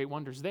God did great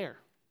wonders there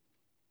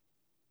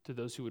to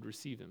those who would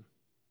receive him.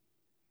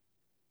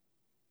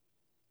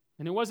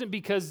 And it wasn't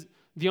because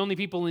the only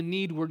people in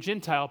need were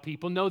Gentile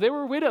people. No, there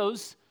were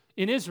widows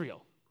in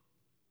Israel.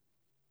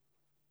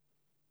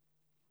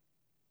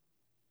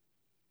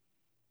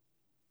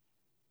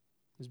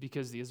 It was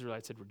because the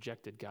Israelites had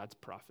rejected God's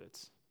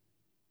prophets.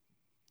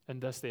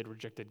 And thus they had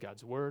rejected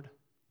God's word.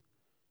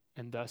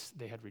 And thus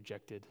they had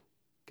rejected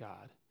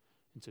God.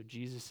 And so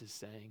Jesus is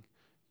saying,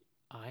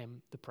 I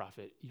am the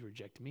prophet. You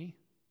reject me.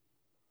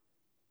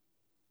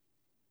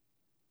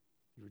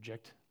 You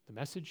reject the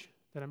message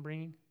that I'm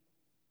bringing.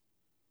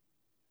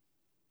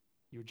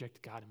 You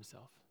reject God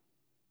himself.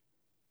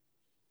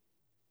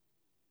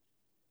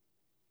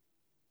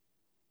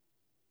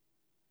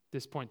 At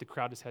this point, the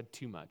crowd has had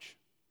too much.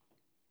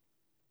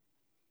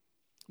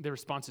 Their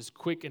response is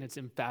quick and it's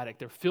emphatic.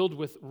 They're filled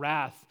with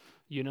wrath,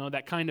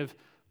 that kind of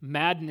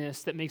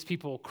madness that makes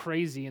people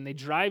crazy. And they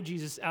drive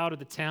Jesus out of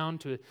the town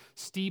to a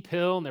steep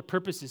hill, and their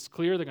purpose is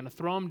clear. They're going to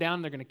throw him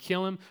down, they're going to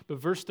kill him. But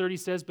verse 30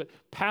 says, but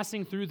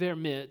passing through their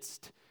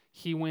midst,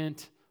 he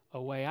went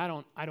away. I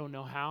don't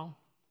know how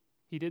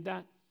he did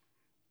that,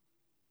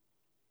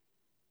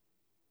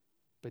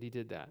 but he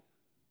did that.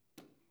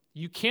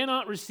 You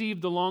cannot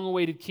receive the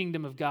long-awaited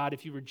kingdom of God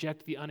if you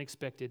reject the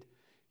unexpected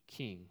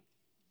king.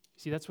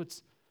 See, that's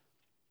what's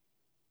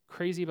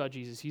crazy about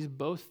Jesus. He's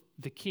both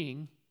the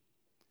king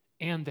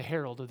and the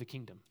herald of the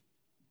kingdom.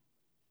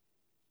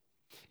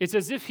 It's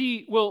as if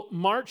he will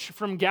march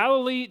from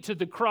Galilee to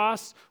the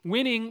cross,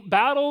 winning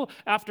battle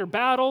after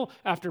battle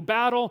after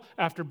battle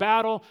after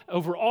battle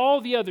over all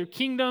the other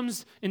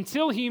kingdoms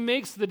until he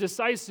makes the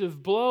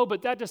decisive blow.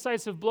 But that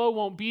decisive blow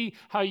won't be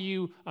how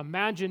you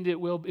imagined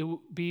it will. It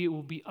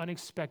will be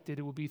unexpected.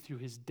 It will be through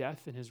his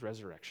death and his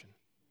resurrection.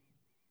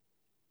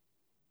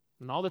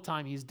 And all the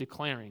time he's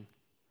declaring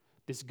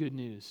this good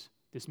news,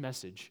 this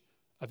message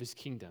of his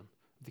kingdom,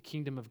 the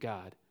kingdom of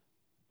God.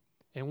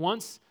 And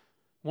once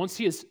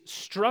he has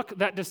struck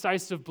that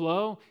decisive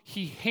blow,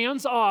 he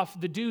hands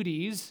off the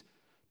duties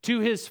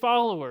to his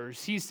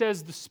followers. He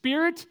says, the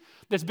Spirit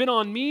that's been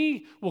on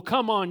me will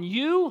come on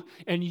you,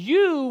 and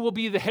you will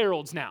be the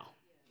heralds now.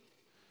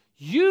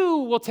 You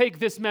will take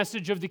this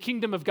message of the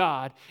kingdom of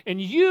God, and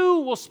you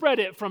will spread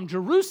it from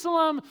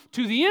Jerusalem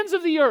to the ends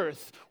of the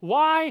earth.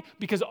 Why?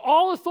 Because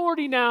all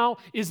authority now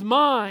is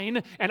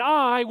mine, and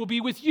I will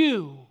be with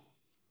you.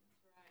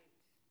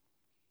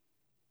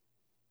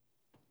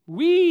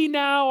 We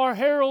now are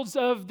heralds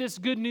of this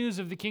good news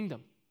of the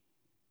kingdom.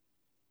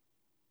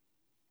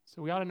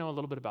 So we ought to know a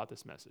little bit about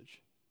this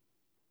message.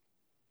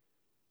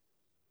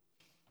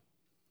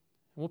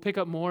 We'll pick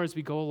up more as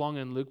we go along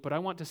in Luke, but I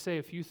want to say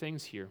a few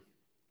things here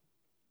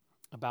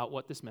about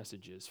what this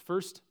message is.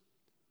 First,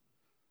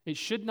 it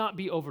should not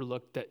be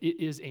overlooked that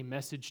it is a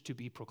message to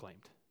be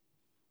proclaimed.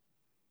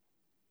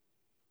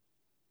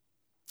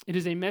 It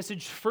is a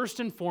message first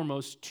and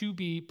foremost to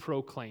be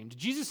proclaimed.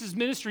 Jesus'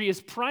 ministry is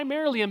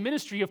primarily a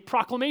ministry of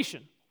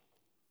proclamation.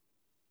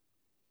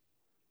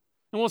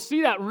 And we'll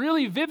see that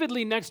really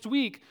vividly next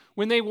week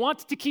when they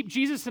want to keep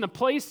Jesus in a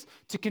place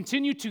to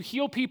continue to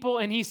heal people,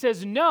 and he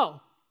says, no,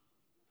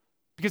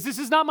 because this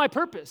is not my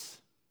purpose.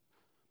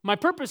 My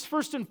purpose,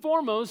 first and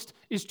foremost,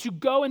 is to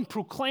go and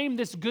proclaim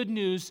this good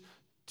news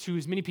to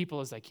as many people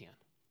as I can.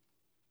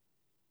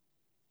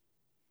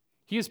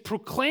 He is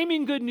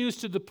proclaiming good news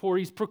to the poor.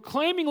 He's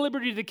proclaiming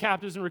liberty to the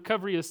captives and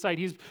recovery of sight.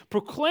 He's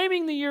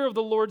proclaiming the year of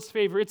the Lord's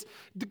favor. It's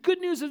the good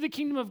news of the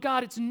kingdom of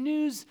God. It's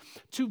news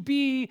to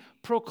be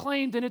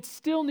proclaimed, and it's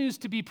still news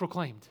to be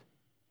proclaimed.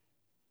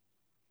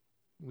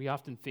 We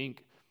often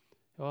think,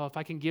 Oh, if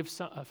I can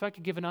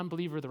give an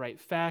unbeliever the right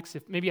facts,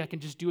 if maybe I can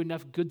just do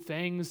enough good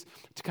things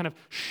to kind of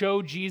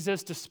show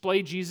Jesus,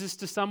 display Jesus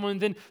to someone,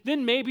 then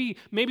maybe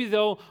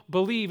they'll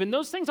believe. And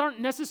those things aren't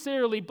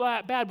necessarily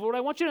bad, but what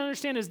I want you to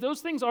understand is those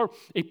things are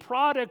a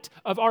product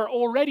of our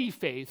already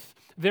faith.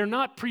 They're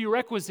not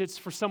prerequisites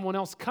for someone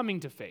else coming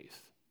to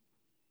faith.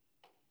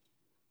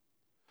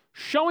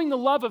 Showing the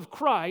love of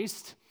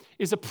Christ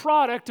is a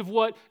product of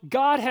what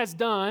God has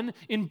done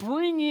in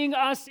bringing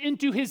us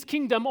into his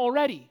kingdom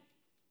already.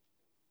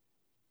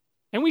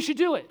 And we should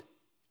do it.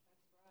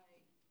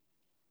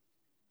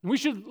 We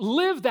should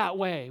live that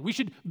way. We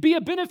should be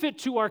a benefit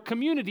to our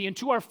community and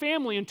to our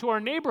family and to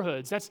our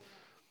neighborhoods. That's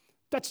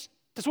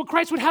what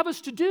Christ would have us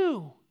to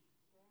do.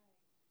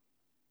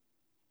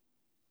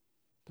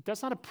 But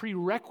that's not a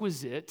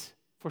prerequisite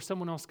for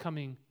someone else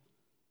coming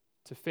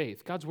to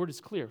faith. God's word is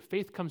clear.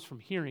 Faith comes from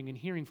hearing, and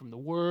hearing from the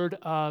word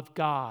of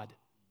God.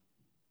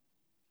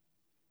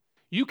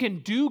 You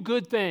can do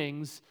good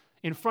things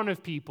in front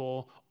of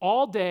people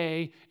all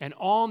day and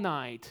all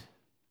night,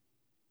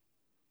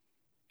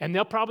 and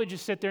they'll probably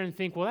just sit there and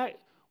think, well,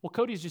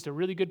 Cody's just a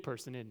really good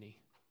person, isn't he?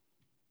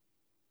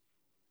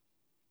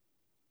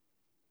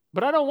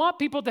 But I don't want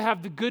people to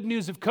have the good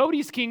news of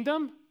Cody's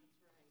kingdom,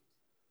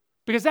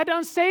 because that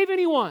doesn't save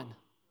anyone.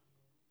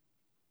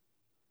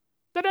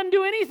 That doesn't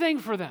do anything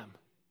for them.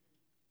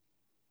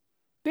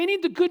 They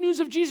need the good news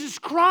of Jesus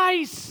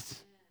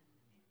Christ.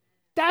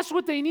 That's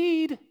what they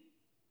need.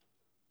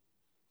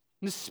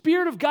 And the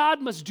Spirit of God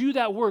must do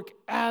that work,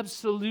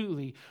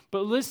 absolutely.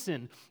 But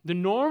listen, the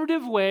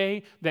normative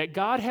way that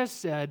God has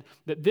said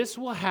that this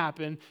will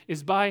happen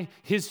is by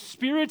his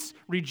Spirit's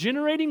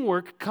regenerating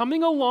work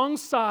coming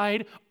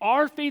alongside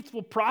our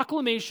faithful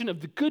proclamation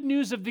of the good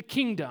news of the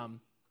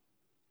kingdom,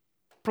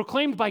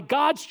 proclaimed by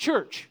God's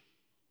church,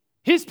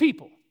 his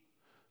people.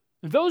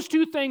 Those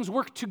two things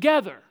work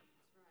together,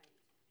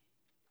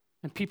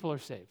 and people are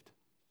saved.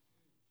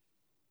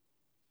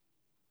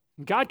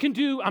 God can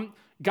do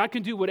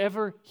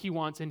whatever he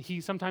wants, and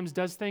he sometimes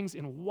does things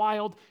in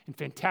wild and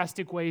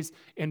fantastic ways,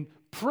 and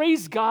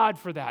praise God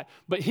for that.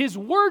 But his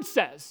word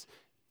says,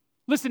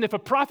 listen, if a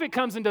prophet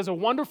comes and does a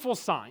wonderful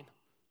sign,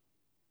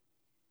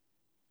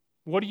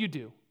 what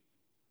do?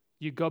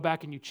 You go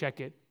back and you check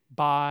it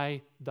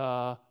by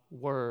the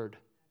word.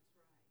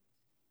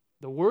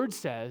 The word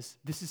says,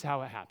 this is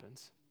how it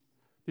happens.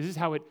 This is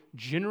how it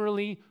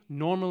generally,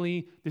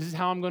 normally, this is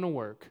how I'm going to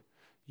work.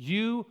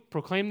 You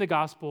proclaim the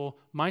gospel,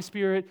 my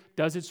Spirit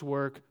does its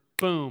work,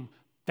 boom,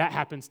 that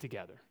happens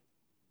together.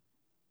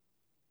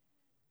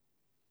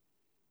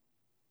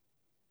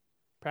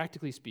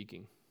 Practically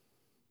speaking,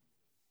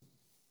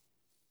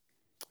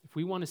 if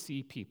we want to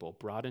see people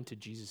brought into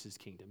Jesus'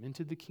 kingdom,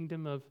 into the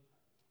kingdom of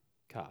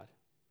God,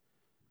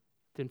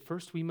 then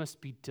first we must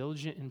be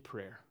diligent in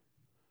prayer,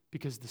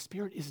 because the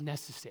Spirit is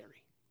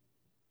necessary.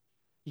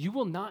 You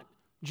will not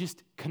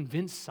just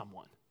convince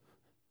someone,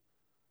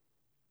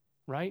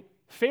 right?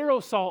 Pharaoh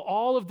saw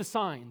all of the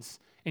signs,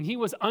 and he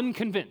was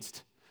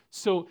unconvinced.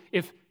 So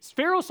if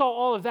Pharaoh saw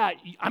all of that,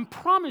 I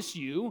promise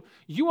you,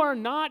 you are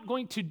not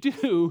going to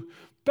do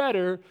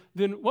better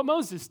than what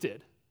Moses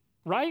did,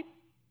 right?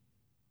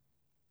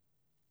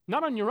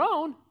 Not on your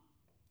own.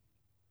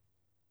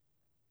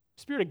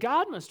 The Spirit of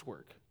God must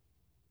work.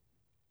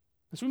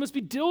 So we must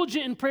be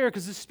diligent in prayer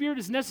because the Spirit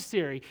is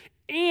necessary.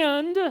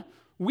 And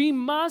we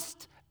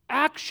must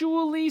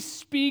actually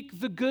speak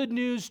the good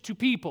news to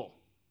people.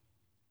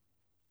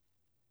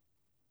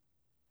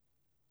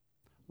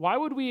 Why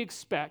would we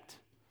expect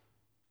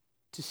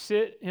to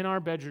sit in our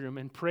bedroom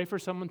and pray for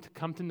someone to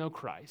come to know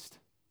Christ,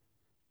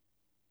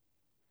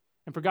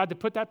 and for God to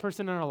put that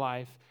person in our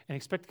life and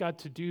expect God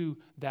to do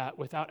that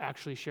without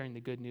actually sharing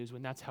the good news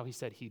when that's how he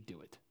said he'd do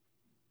it?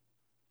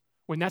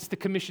 When that's the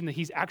commission that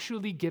he's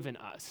actually given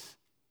us?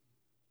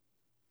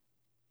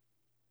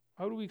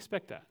 How would we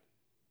expect that?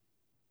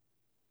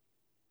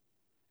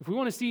 If we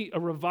want to see a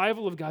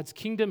revival of God's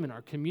kingdom in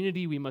our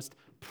community, we must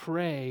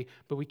pray,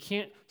 but we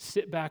can't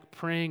sit back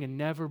praying and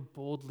never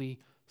boldly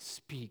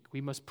speak. We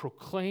must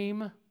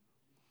proclaim,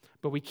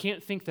 but we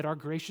can't think that our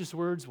gracious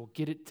words will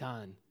get it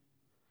done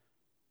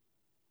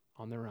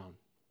on their own.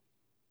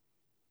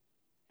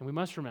 And we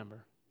must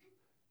remember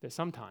that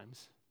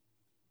sometimes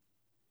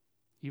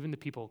even the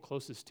people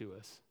closest to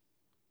us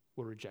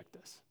will reject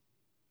us,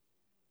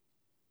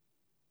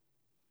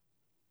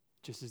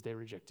 just as they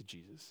rejected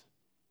Jesus.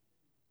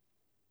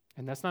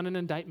 And that's not an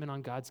indictment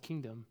on God's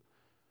kingdom.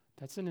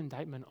 That's an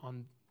indictment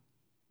on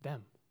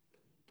them.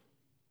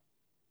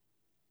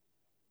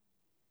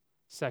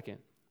 Second,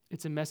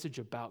 it's a message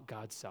about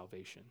God's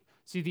salvation.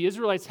 See, the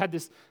Israelites had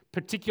this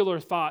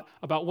particular thought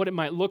about what it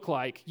might look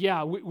like.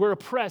 Yeah, we're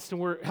oppressed and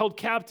we're held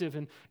captive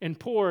and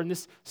poor, and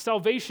this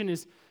salvation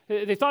is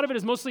they thought of it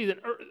as mostly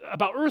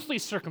about earthly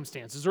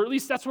circumstances, or at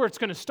least that's where it's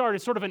going to start.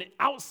 It's sort of an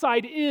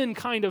outside-in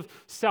kind of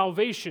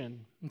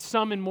salvation. And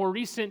some in more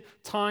recent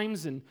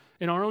times and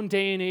in our own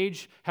day and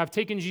age have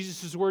taken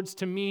Jesus' words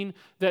to mean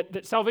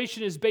that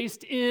salvation is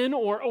based in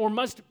or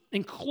must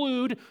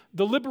include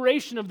the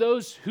liberation of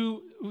those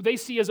who they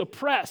see as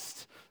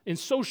oppressed in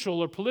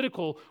social or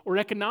political or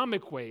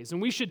economic ways.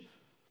 And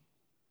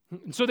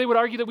so they would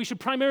argue that we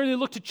should primarily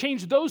look to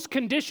change those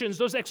conditions,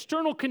 those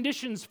external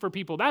conditions for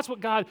people. That's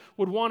what God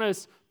would want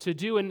us to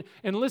do. And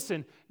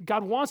listen,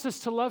 God wants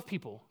us to love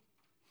people.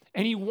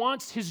 And he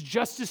wants his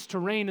justice to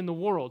reign in the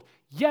world.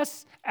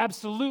 Yes,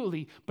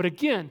 absolutely. But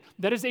again,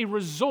 that is a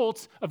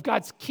result of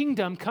God's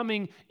kingdom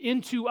coming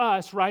into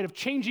us, right? Of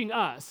changing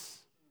us.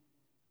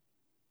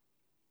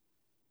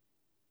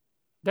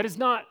 That is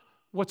not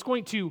what's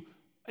going to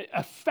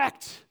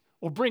affect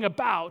or bring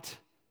about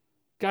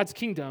God's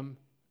kingdom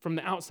from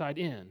the outside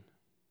in.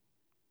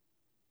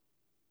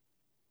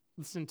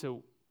 I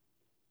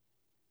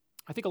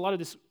think a lot of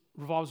this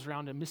revolves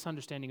around a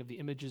misunderstanding of the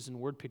images and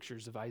word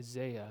pictures of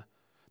Isaiah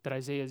that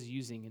Isaiah is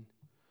using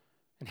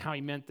and how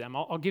he meant them.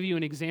 I'll give you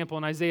an example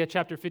in Isaiah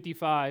chapter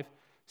 55,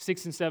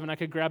 6 and 7. I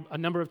could grab a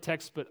number of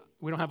texts, but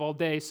we don't have all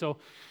day. So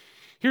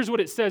here's what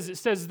it says. It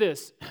says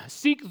this: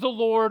 "Seek the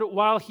Lord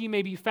while he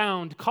may be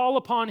found. Call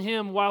upon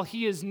him while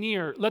he is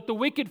near. Let the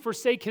wicked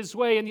forsake his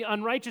way and the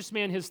unrighteous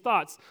man his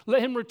thoughts.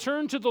 Let him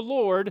return to the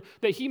Lord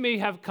that he may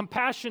have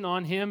compassion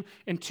on him,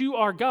 and to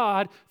our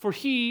God, for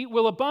he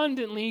will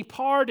abundantly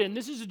pardon."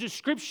 This is a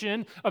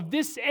description of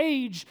this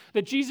age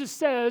that Jesus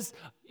says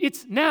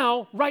it's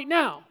now, right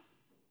now.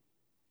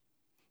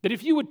 That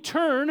if you would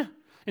turn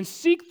and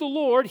seek the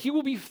Lord, he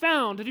will be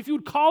found. That if you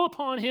would call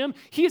upon him,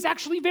 he is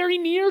actually very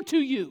near to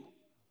you.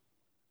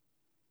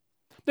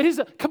 That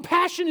his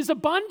compassion is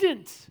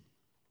abundant.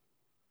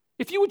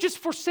 If you would just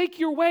forsake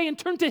your way and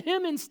turn to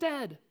him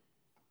instead,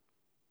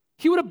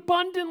 he would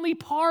abundantly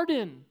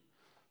pardon.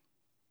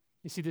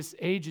 You see, this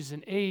age is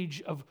an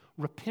age of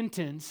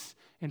repentance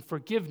and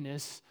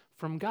forgiveness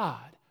from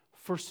God,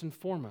 first and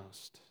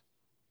foremost.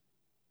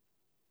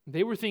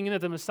 They were thinking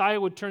that the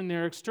Messiah would turn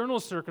their external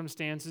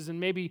circumstances and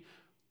maybe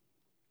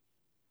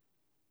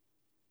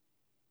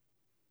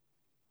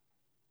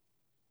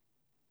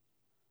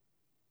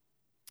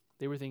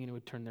They were thinking it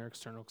would turn their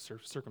external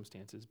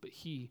circumstances, but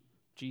he,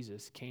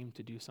 Jesus, came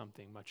to do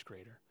something much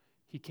greater.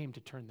 He came to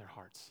turn their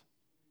hearts.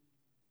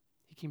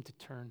 He came to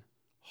turn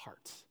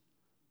hearts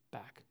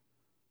back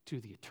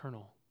to the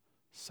eternal,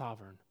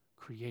 sovereign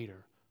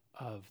creator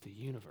of the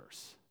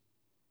universe.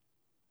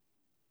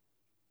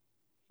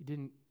 He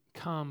didn't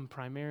come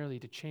primarily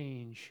to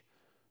change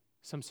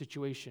some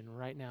situation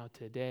right now,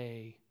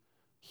 today,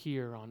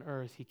 here on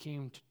earth. He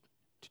came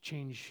to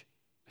change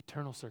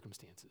eternal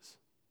circumstances.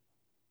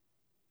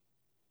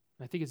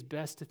 And I think it's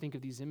best to think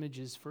of these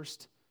images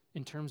first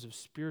in terms of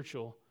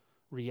spiritual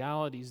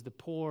realities. The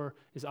poor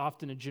is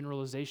often a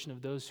generalization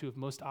of those who have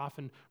most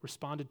often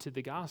responded to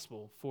the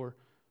gospel. For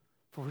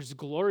his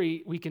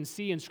glory, we can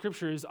see in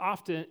Scripture, is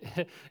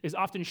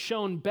often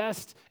shown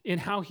best in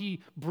how he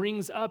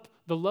brings up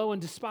the low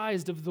and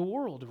despised of the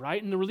world,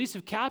 right? And the release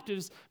of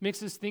captives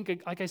makes us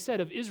think, like I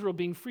said, of Israel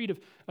being freed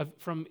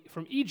from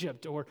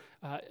Egypt, or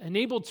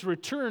enabled to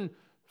return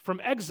from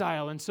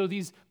exile. And so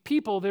these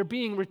people, they're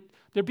being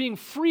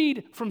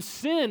freed from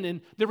sin,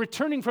 and they're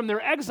returning from their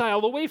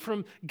exile away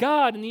from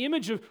God. And the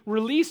image of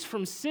release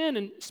from sin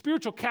and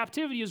spiritual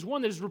captivity is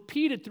one that is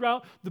repeated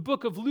throughout the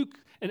book of Luke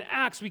and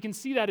Acts. We can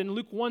see that in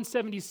Luke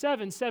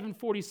 1:77,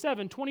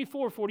 7:47,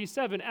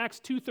 24:47, Acts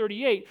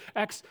 2:38,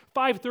 Acts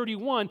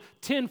 5:31,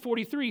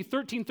 10:43,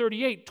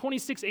 13:38,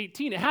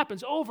 26:18. It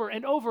happens over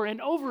and over and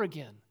over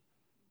again.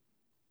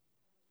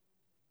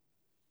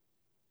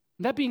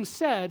 That being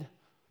said,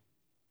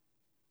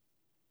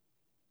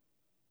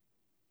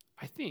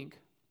 I think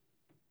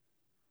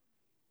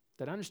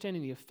that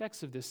understanding the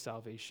effects of this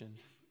salvation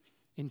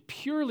in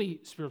purely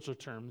spiritual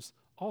terms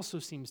also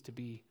seems to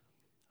be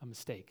a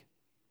mistake.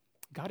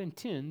 God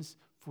intends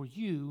for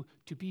you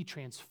to be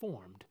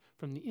transformed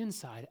from the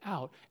inside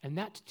out, and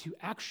that to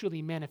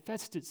actually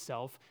manifest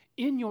itself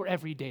in your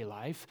everyday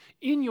life,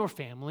 in your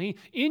family,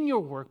 in your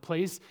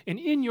workplace, and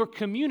in your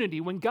community.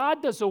 When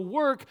God does a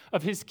work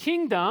of his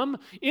kingdom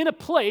in a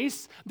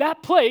place,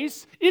 that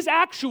place is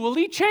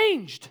actually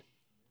changed.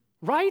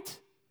 Right?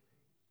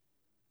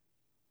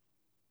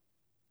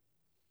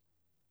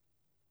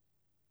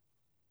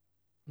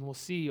 And we'll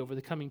see over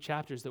the coming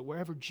chapters that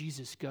wherever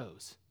Jesus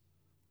goes,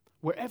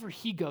 wherever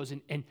he goes,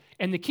 and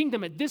the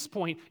kingdom at this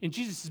point in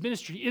Jesus'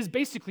 ministry is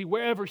basically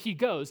wherever he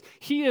goes.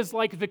 He is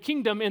like the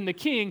kingdom and the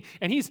king,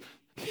 and he's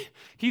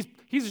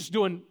just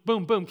doing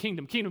boom, boom,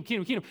 kingdom, kingdom,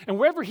 kingdom, kingdom. And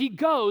wherever he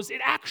goes, it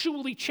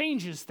actually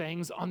changes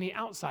things on the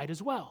outside as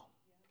well.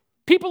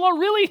 People are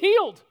really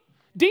healed.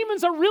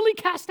 Demons are really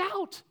cast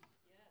out.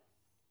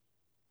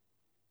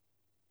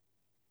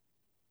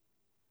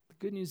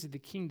 The good news of the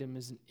kingdom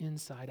is an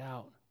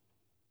inside-out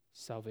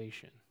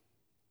salvation.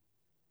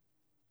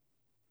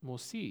 We'll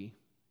see,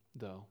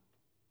 though,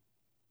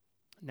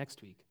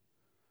 next week,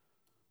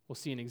 we'll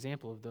see an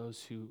example of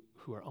those who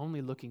are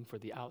only looking for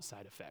the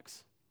outside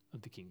effects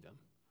of the kingdom.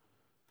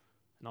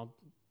 And I'll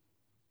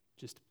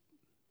just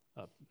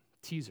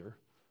teaser,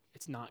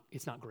 it's not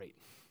great.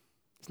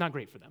 It's not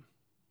great for them.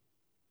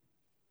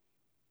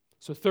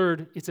 So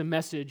third, it's a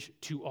message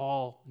to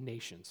all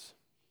nations.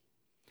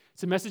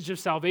 It's a message of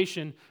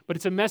salvation, but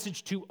it's a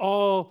message to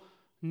all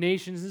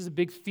nations. This is a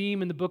big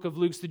theme in the book of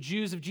Luke. The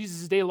Jews of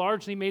Jesus' day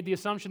largely made the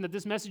assumption that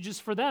this message is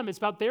for them. It's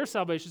about their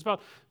salvation. It's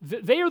about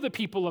they are the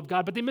people of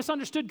God, but they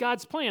misunderstood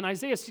God's plan.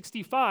 Isaiah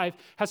 65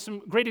 has some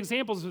great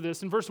examples of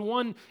this. In verse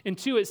 1 and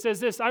 2, it says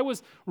this, I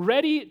was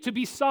ready to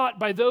be sought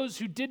by those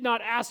who did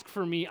not ask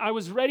for me. I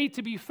was ready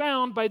to be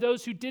found by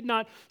those who did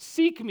not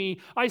seek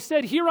me. I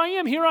said, here I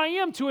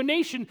am, to a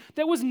nation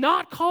that was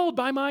not called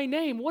by my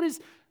name. What is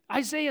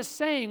Isaiah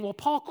saying? Well,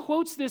 Paul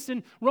quotes this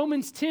in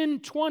Romans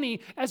 10:20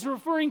 as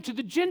referring to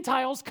the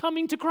Gentiles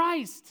coming to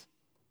Christ.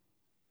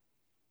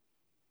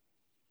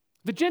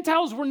 The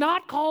Gentiles were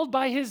not called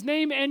by his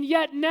name, and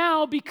yet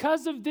now,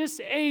 because of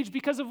this age,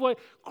 because of what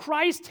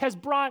Christ has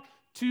brought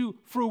to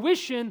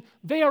fruition,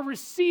 they are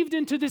received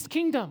into this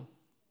kingdom.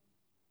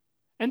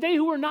 And they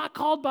who were not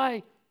called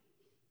by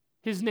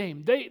his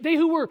name, they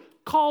who were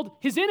called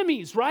his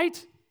enemies,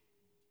 right?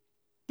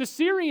 The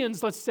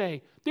Syrians, let's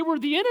say, they were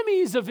the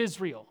enemies of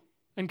Israel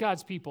and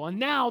God's people, and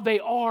now they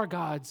are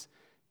God's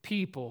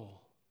people.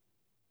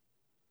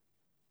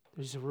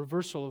 There's a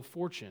reversal of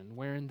fortune,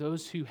 wherein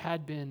those who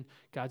had been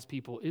God's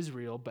people,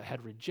 Israel, but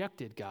had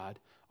rejected God,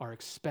 are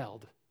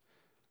expelled.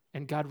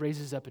 And God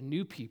raises up a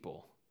new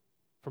people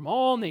from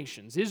all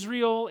nations,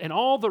 Israel and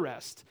all the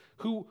rest,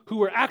 who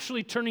are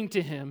actually turning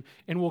to him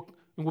and will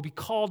be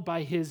called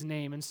by his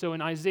name. And so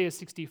in Isaiah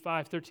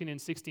 65, 13 and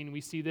 16,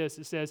 we see this.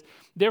 It says,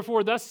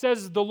 therefore, thus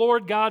says the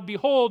Lord God,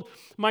 behold,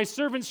 my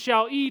servants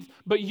shall eat,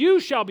 but you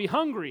shall be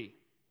hungry,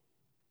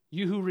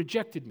 you who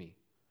rejected me.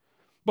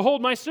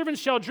 Behold, my servants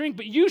shall drink,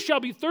 but you shall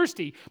be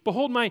thirsty.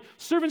 Behold, my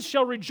servants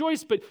shall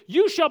rejoice, but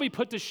you shall be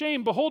put to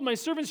shame. Behold, my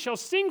servants shall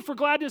sing for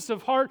gladness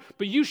of heart,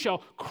 but you shall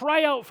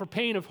cry out for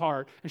pain of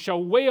heart, and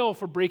shall wail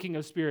for breaking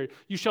of spirit.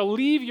 You shall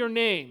leave your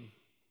name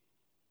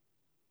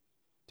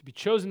to be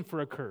chosen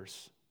for a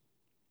curse,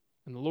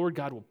 and the Lord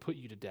God will put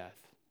you to death.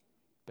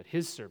 But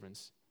his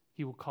servants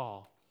he will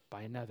call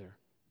by another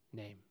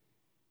name.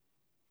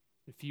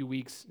 In a few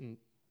weeks, in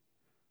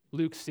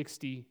Luke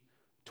 60,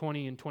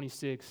 20 and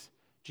 26,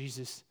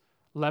 Jesus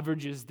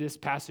leverages this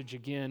passage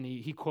again.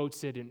 He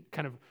quotes it and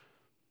kind of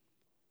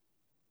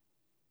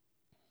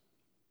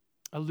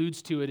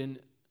alludes to it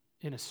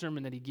in a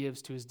sermon that he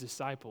gives to his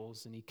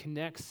disciples, and he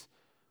connects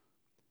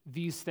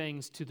these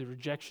things to the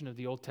rejection of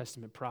the Old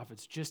Testament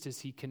prophets, just as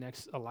he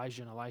connects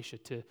Elijah and Elisha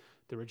to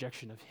the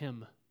rejection of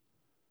him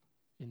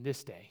in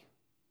this day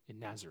in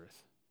Nazareth.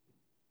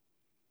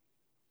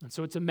 And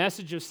so it's a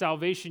message of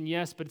salvation,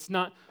 yes, but it's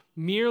not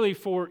merely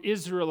for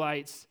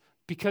Israelites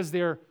because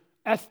they're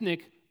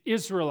ethnic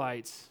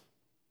Israelites.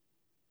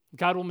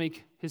 God will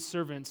make his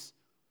servants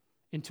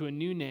into a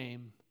new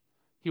name.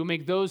 He will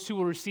make those who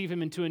will receive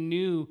him into a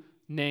new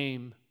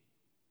name,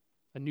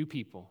 a new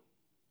people.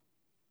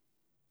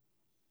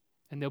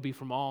 And they'll be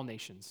from all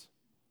nations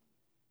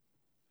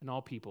and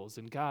all peoples.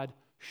 And God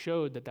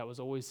showed that was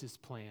always his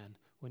plan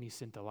when he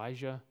sent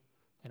Elijah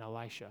and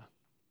Elisha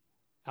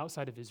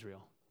outside of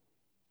Israel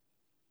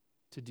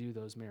to do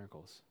those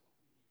miracles.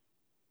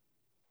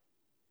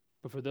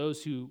 But for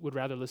those who would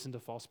rather listen to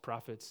false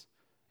prophets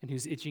and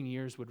whose itching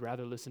ears would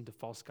rather listen to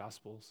false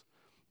gospels,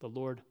 the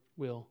Lord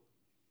will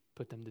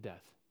put them to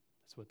death.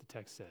 That's what the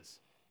text says.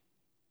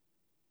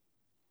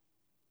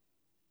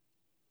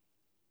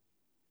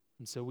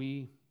 And so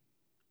we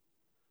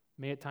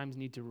may at times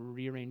need to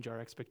rearrange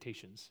our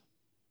expectations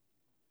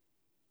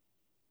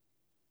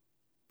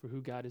for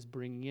who God is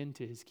bringing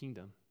into his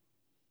kingdom.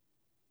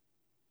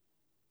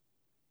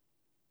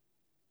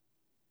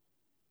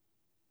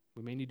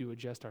 We may need to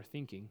adjust our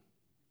thinking,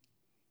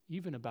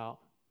 even about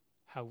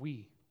how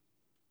we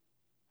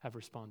have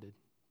responded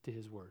to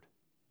his word.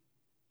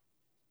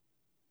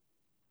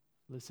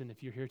 Listen,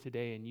 if you're here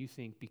today and you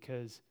think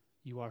because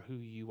you are who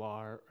you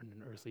are in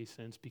an earthly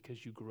sense,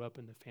 because you grew up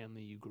in the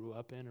family you grew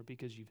up in, or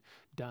because you've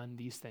done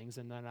these things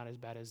and they're not as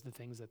bad as the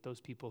things that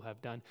those people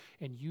have done,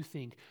 and you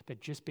think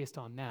that just based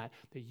on that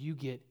you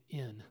get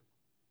in.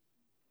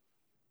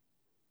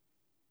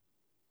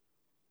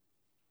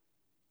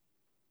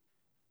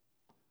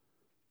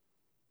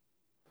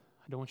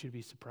 I don't want you to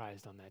be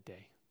surprised on that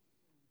day.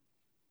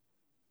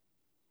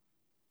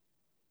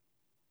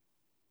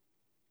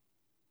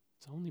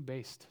 It's only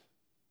based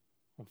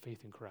on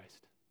faith in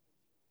Christ.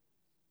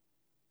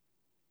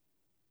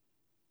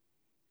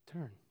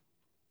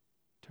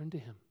 Turn to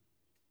him.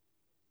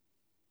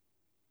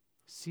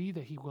 See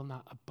that he will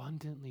not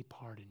abundantly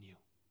pardon you.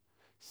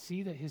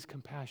 See that his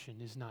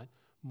compassion is not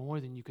more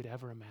than you could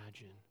ever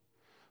imagine.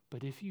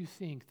 But if you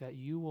think that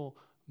you will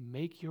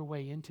make your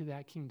way into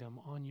that kingdom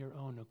on your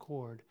own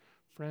accord,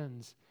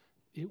 friends,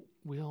 it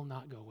will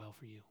not go well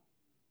for you.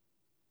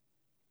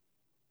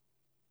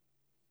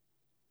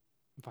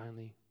 And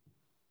finally,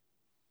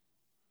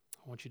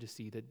 I want you to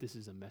see that this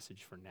is a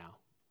message for now.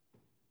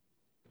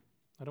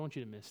 I don't want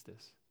you to miss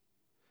this.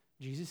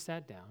 Jesus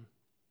sat down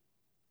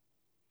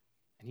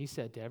and he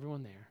said to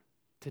everyone there,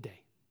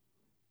 today,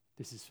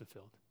 this is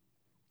fulfilled.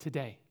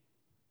 Today,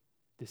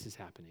 this is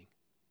happening.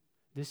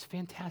 This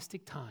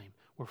fantastic time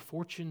where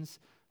fortunes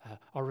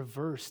are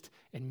reversed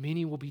and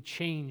many will be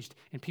changed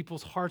and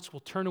people's hearts will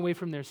turn away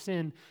from their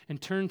sin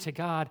and turn to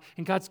God,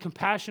 and God's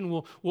compassion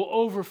will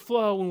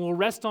overflow and will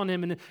rest on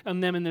them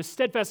and their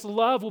steadfast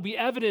love will be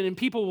evident, and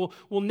people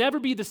will never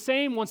be the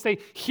same once they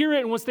hear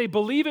it and once they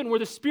believe it, and where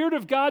the Spirit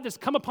of God that's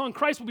come upon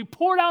Christ will be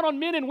poured out on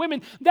men and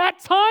women.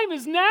 That time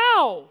is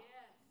now.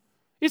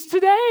 It's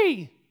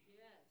today.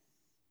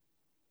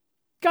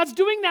 God's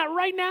doing that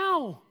right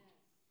now.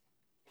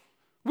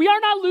 We are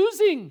not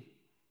losing.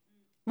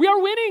 We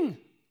are winning.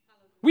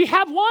 We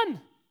have won. And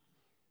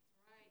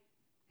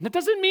that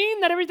doesn't mean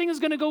that everything is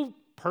going to go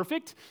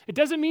perfect. It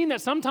doesn't mean that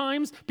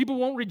sometimes people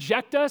won't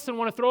reject us and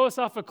want to throw us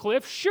off a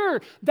cliff.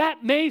 Sure,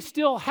 that may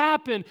still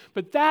happen,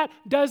 but that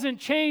doesn't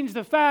change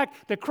the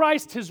fact that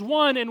Christ has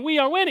won and we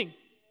are winning.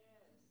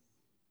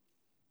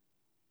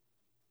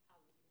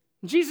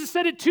 Jesus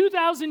said it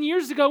 2,000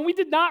 years ago, and we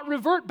did not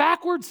revert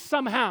backwards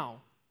somehow.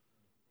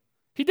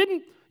 He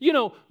didn't,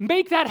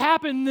 make that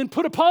happen and then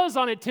put a pause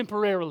on it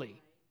temporarily.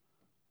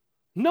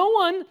 No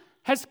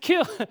one's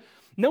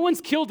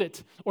killed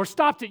it or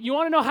stopped it. You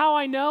want to know how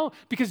I know?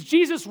 Because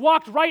Jesus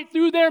walked right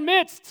through their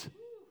midst.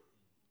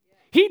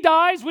 He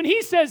dies when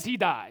he says he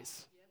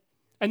dies,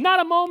 and not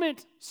a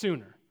moment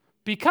sooner,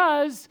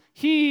 because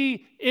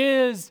he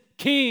is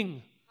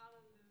king.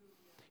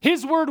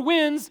 His word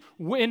wins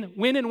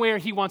when and where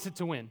he wants it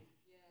to win.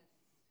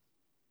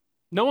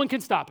 No one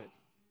can stop it.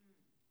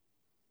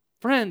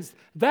 Friends,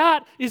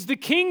 that is the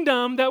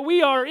kingdom that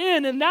we are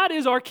in, and that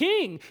is our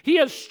king. He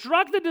has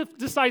struck the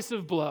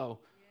decisive blow.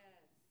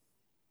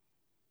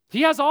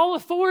 He has all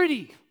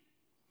authority,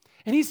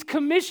 and he's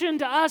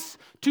commissioned us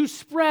to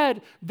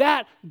spread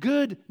that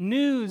good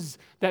news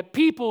that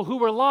people who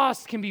were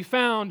lost can be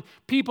found,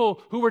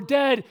 people who were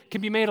dead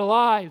can be made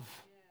alive.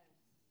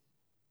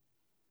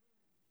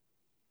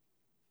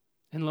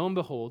 And lo and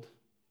behold,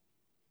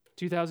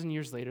 2,000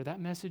 years later, that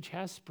message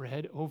has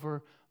spread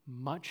over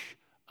much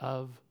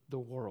of the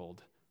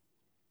world.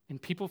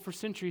 And people for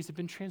centuries have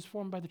been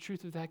transformed by the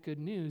truth of that good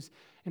news.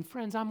 And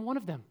friends, I'm one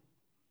of them.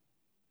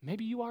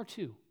 Maybe you are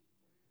too.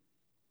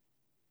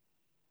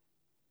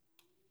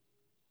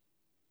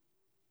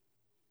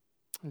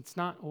 It's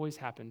not always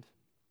happened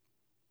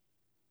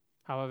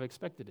how I've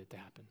expected it to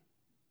happen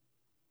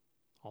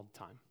all the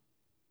time.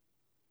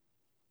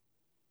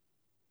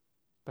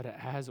 But it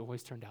has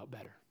always turned out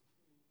better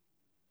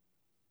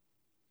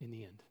in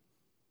the end.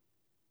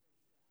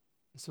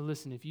 So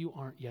listen, if you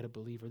aren't yet a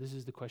believer, this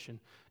is the question.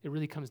 It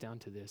really comes down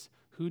to this.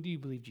 Who do you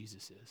believe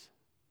Jesus is?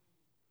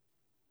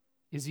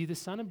 Is he the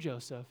son of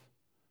Joseph,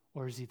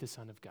 or is he the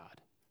son of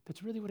God?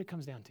 That's really what it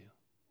comes down to.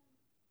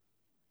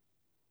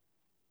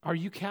 Are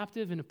you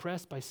captive and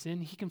oppressed by sin?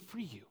 He can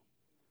free you.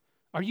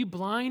 Are you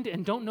blind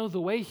and don't know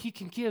the way? He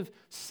can give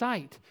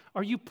sight.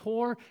 Are you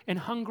poor and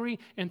hungry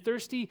and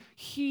thirsty?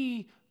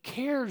 He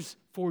cares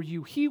for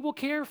you. He will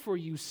care for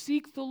you.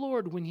 Seek the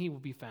Lord when he will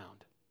be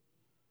found.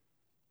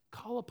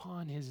 Call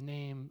upon his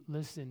name.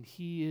 Listen,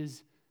 he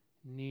is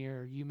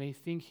near. You may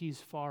think he's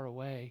far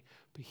away,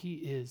 but he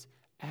is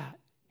at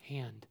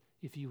hand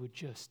if you would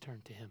just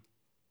turn to him.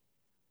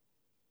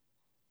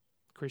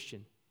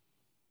 Christian,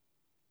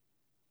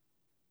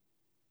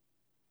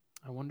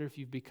 I wonder if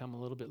you've become a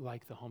little bit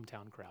like the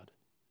hometown crowd.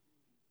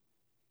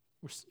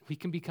 We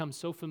can become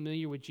so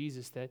familiar with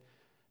Jesus that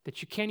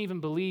you can't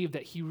even believe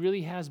that he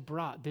really has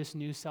brought this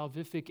new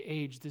salvific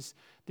age,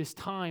 this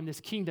time, this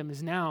kingdom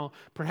is now.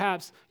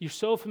 Perhaps you're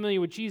so familiar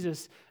with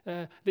Jesus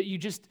that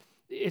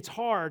it's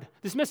hard.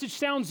 This message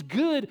sounds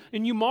good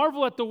and you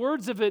marvel at the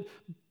words of it.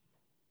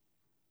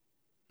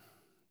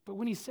 But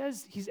when he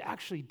says he's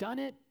actually done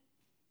it,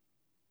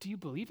 do you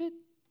believe it?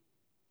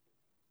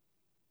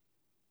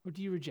 Or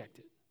do you reject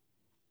it?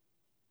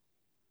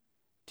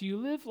 Do you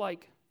live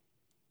like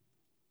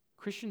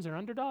Christians are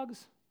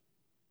underdogs?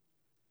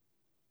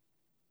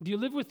 Do you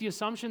live with the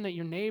assumption that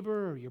your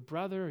neighbor or your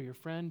brother or your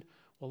friend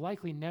will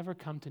likely never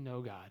come to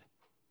know God?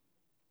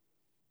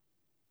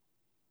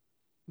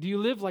 Do you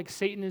live like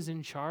Satan is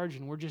in charge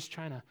and we're just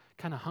trying to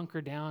kind of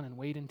hunker down and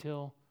wait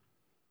until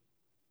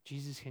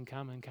Jesus can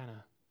come and kind of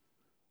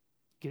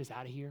get us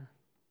out of here?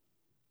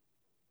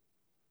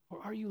 Or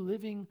are you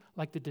living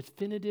like the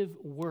definitive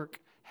work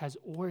has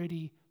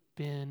already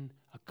been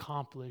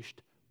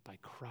accomplished by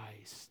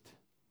Christ?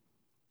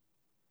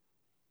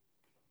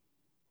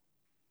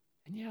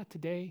 And yeah,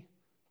 today,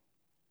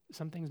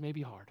 some things may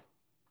be hard.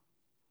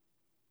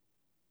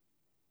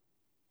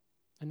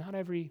 And not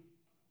every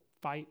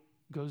fight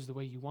goes the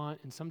way you want.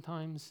 And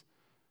sometimes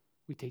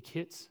we take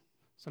hits.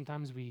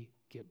 Sometimes we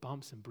get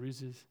bumps and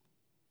bruises.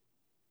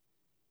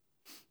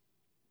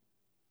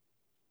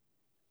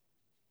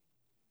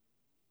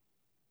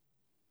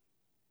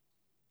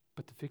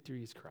 But the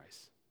victory is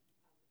Christ.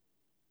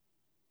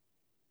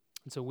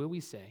 And so will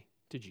we say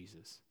to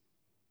Jesus,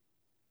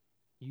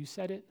 you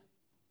said it,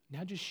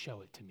 now just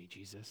show it to me,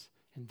 Jesus,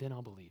 and then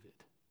I'll believe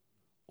it.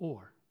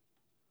 Or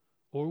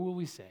will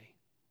we say,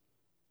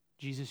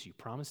 Jesus, you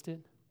promised it.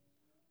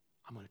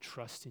 I'm going to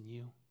trust in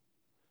you,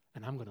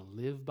 and I'm going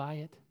to live by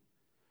it,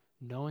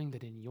 knowing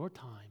that in your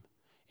time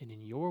and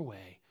in your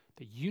way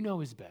that you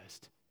know is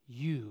best,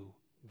 you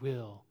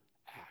will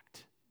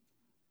act.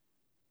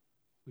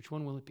 Which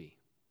one will it be?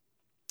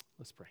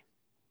 Let's pray.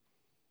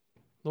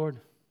 Lord,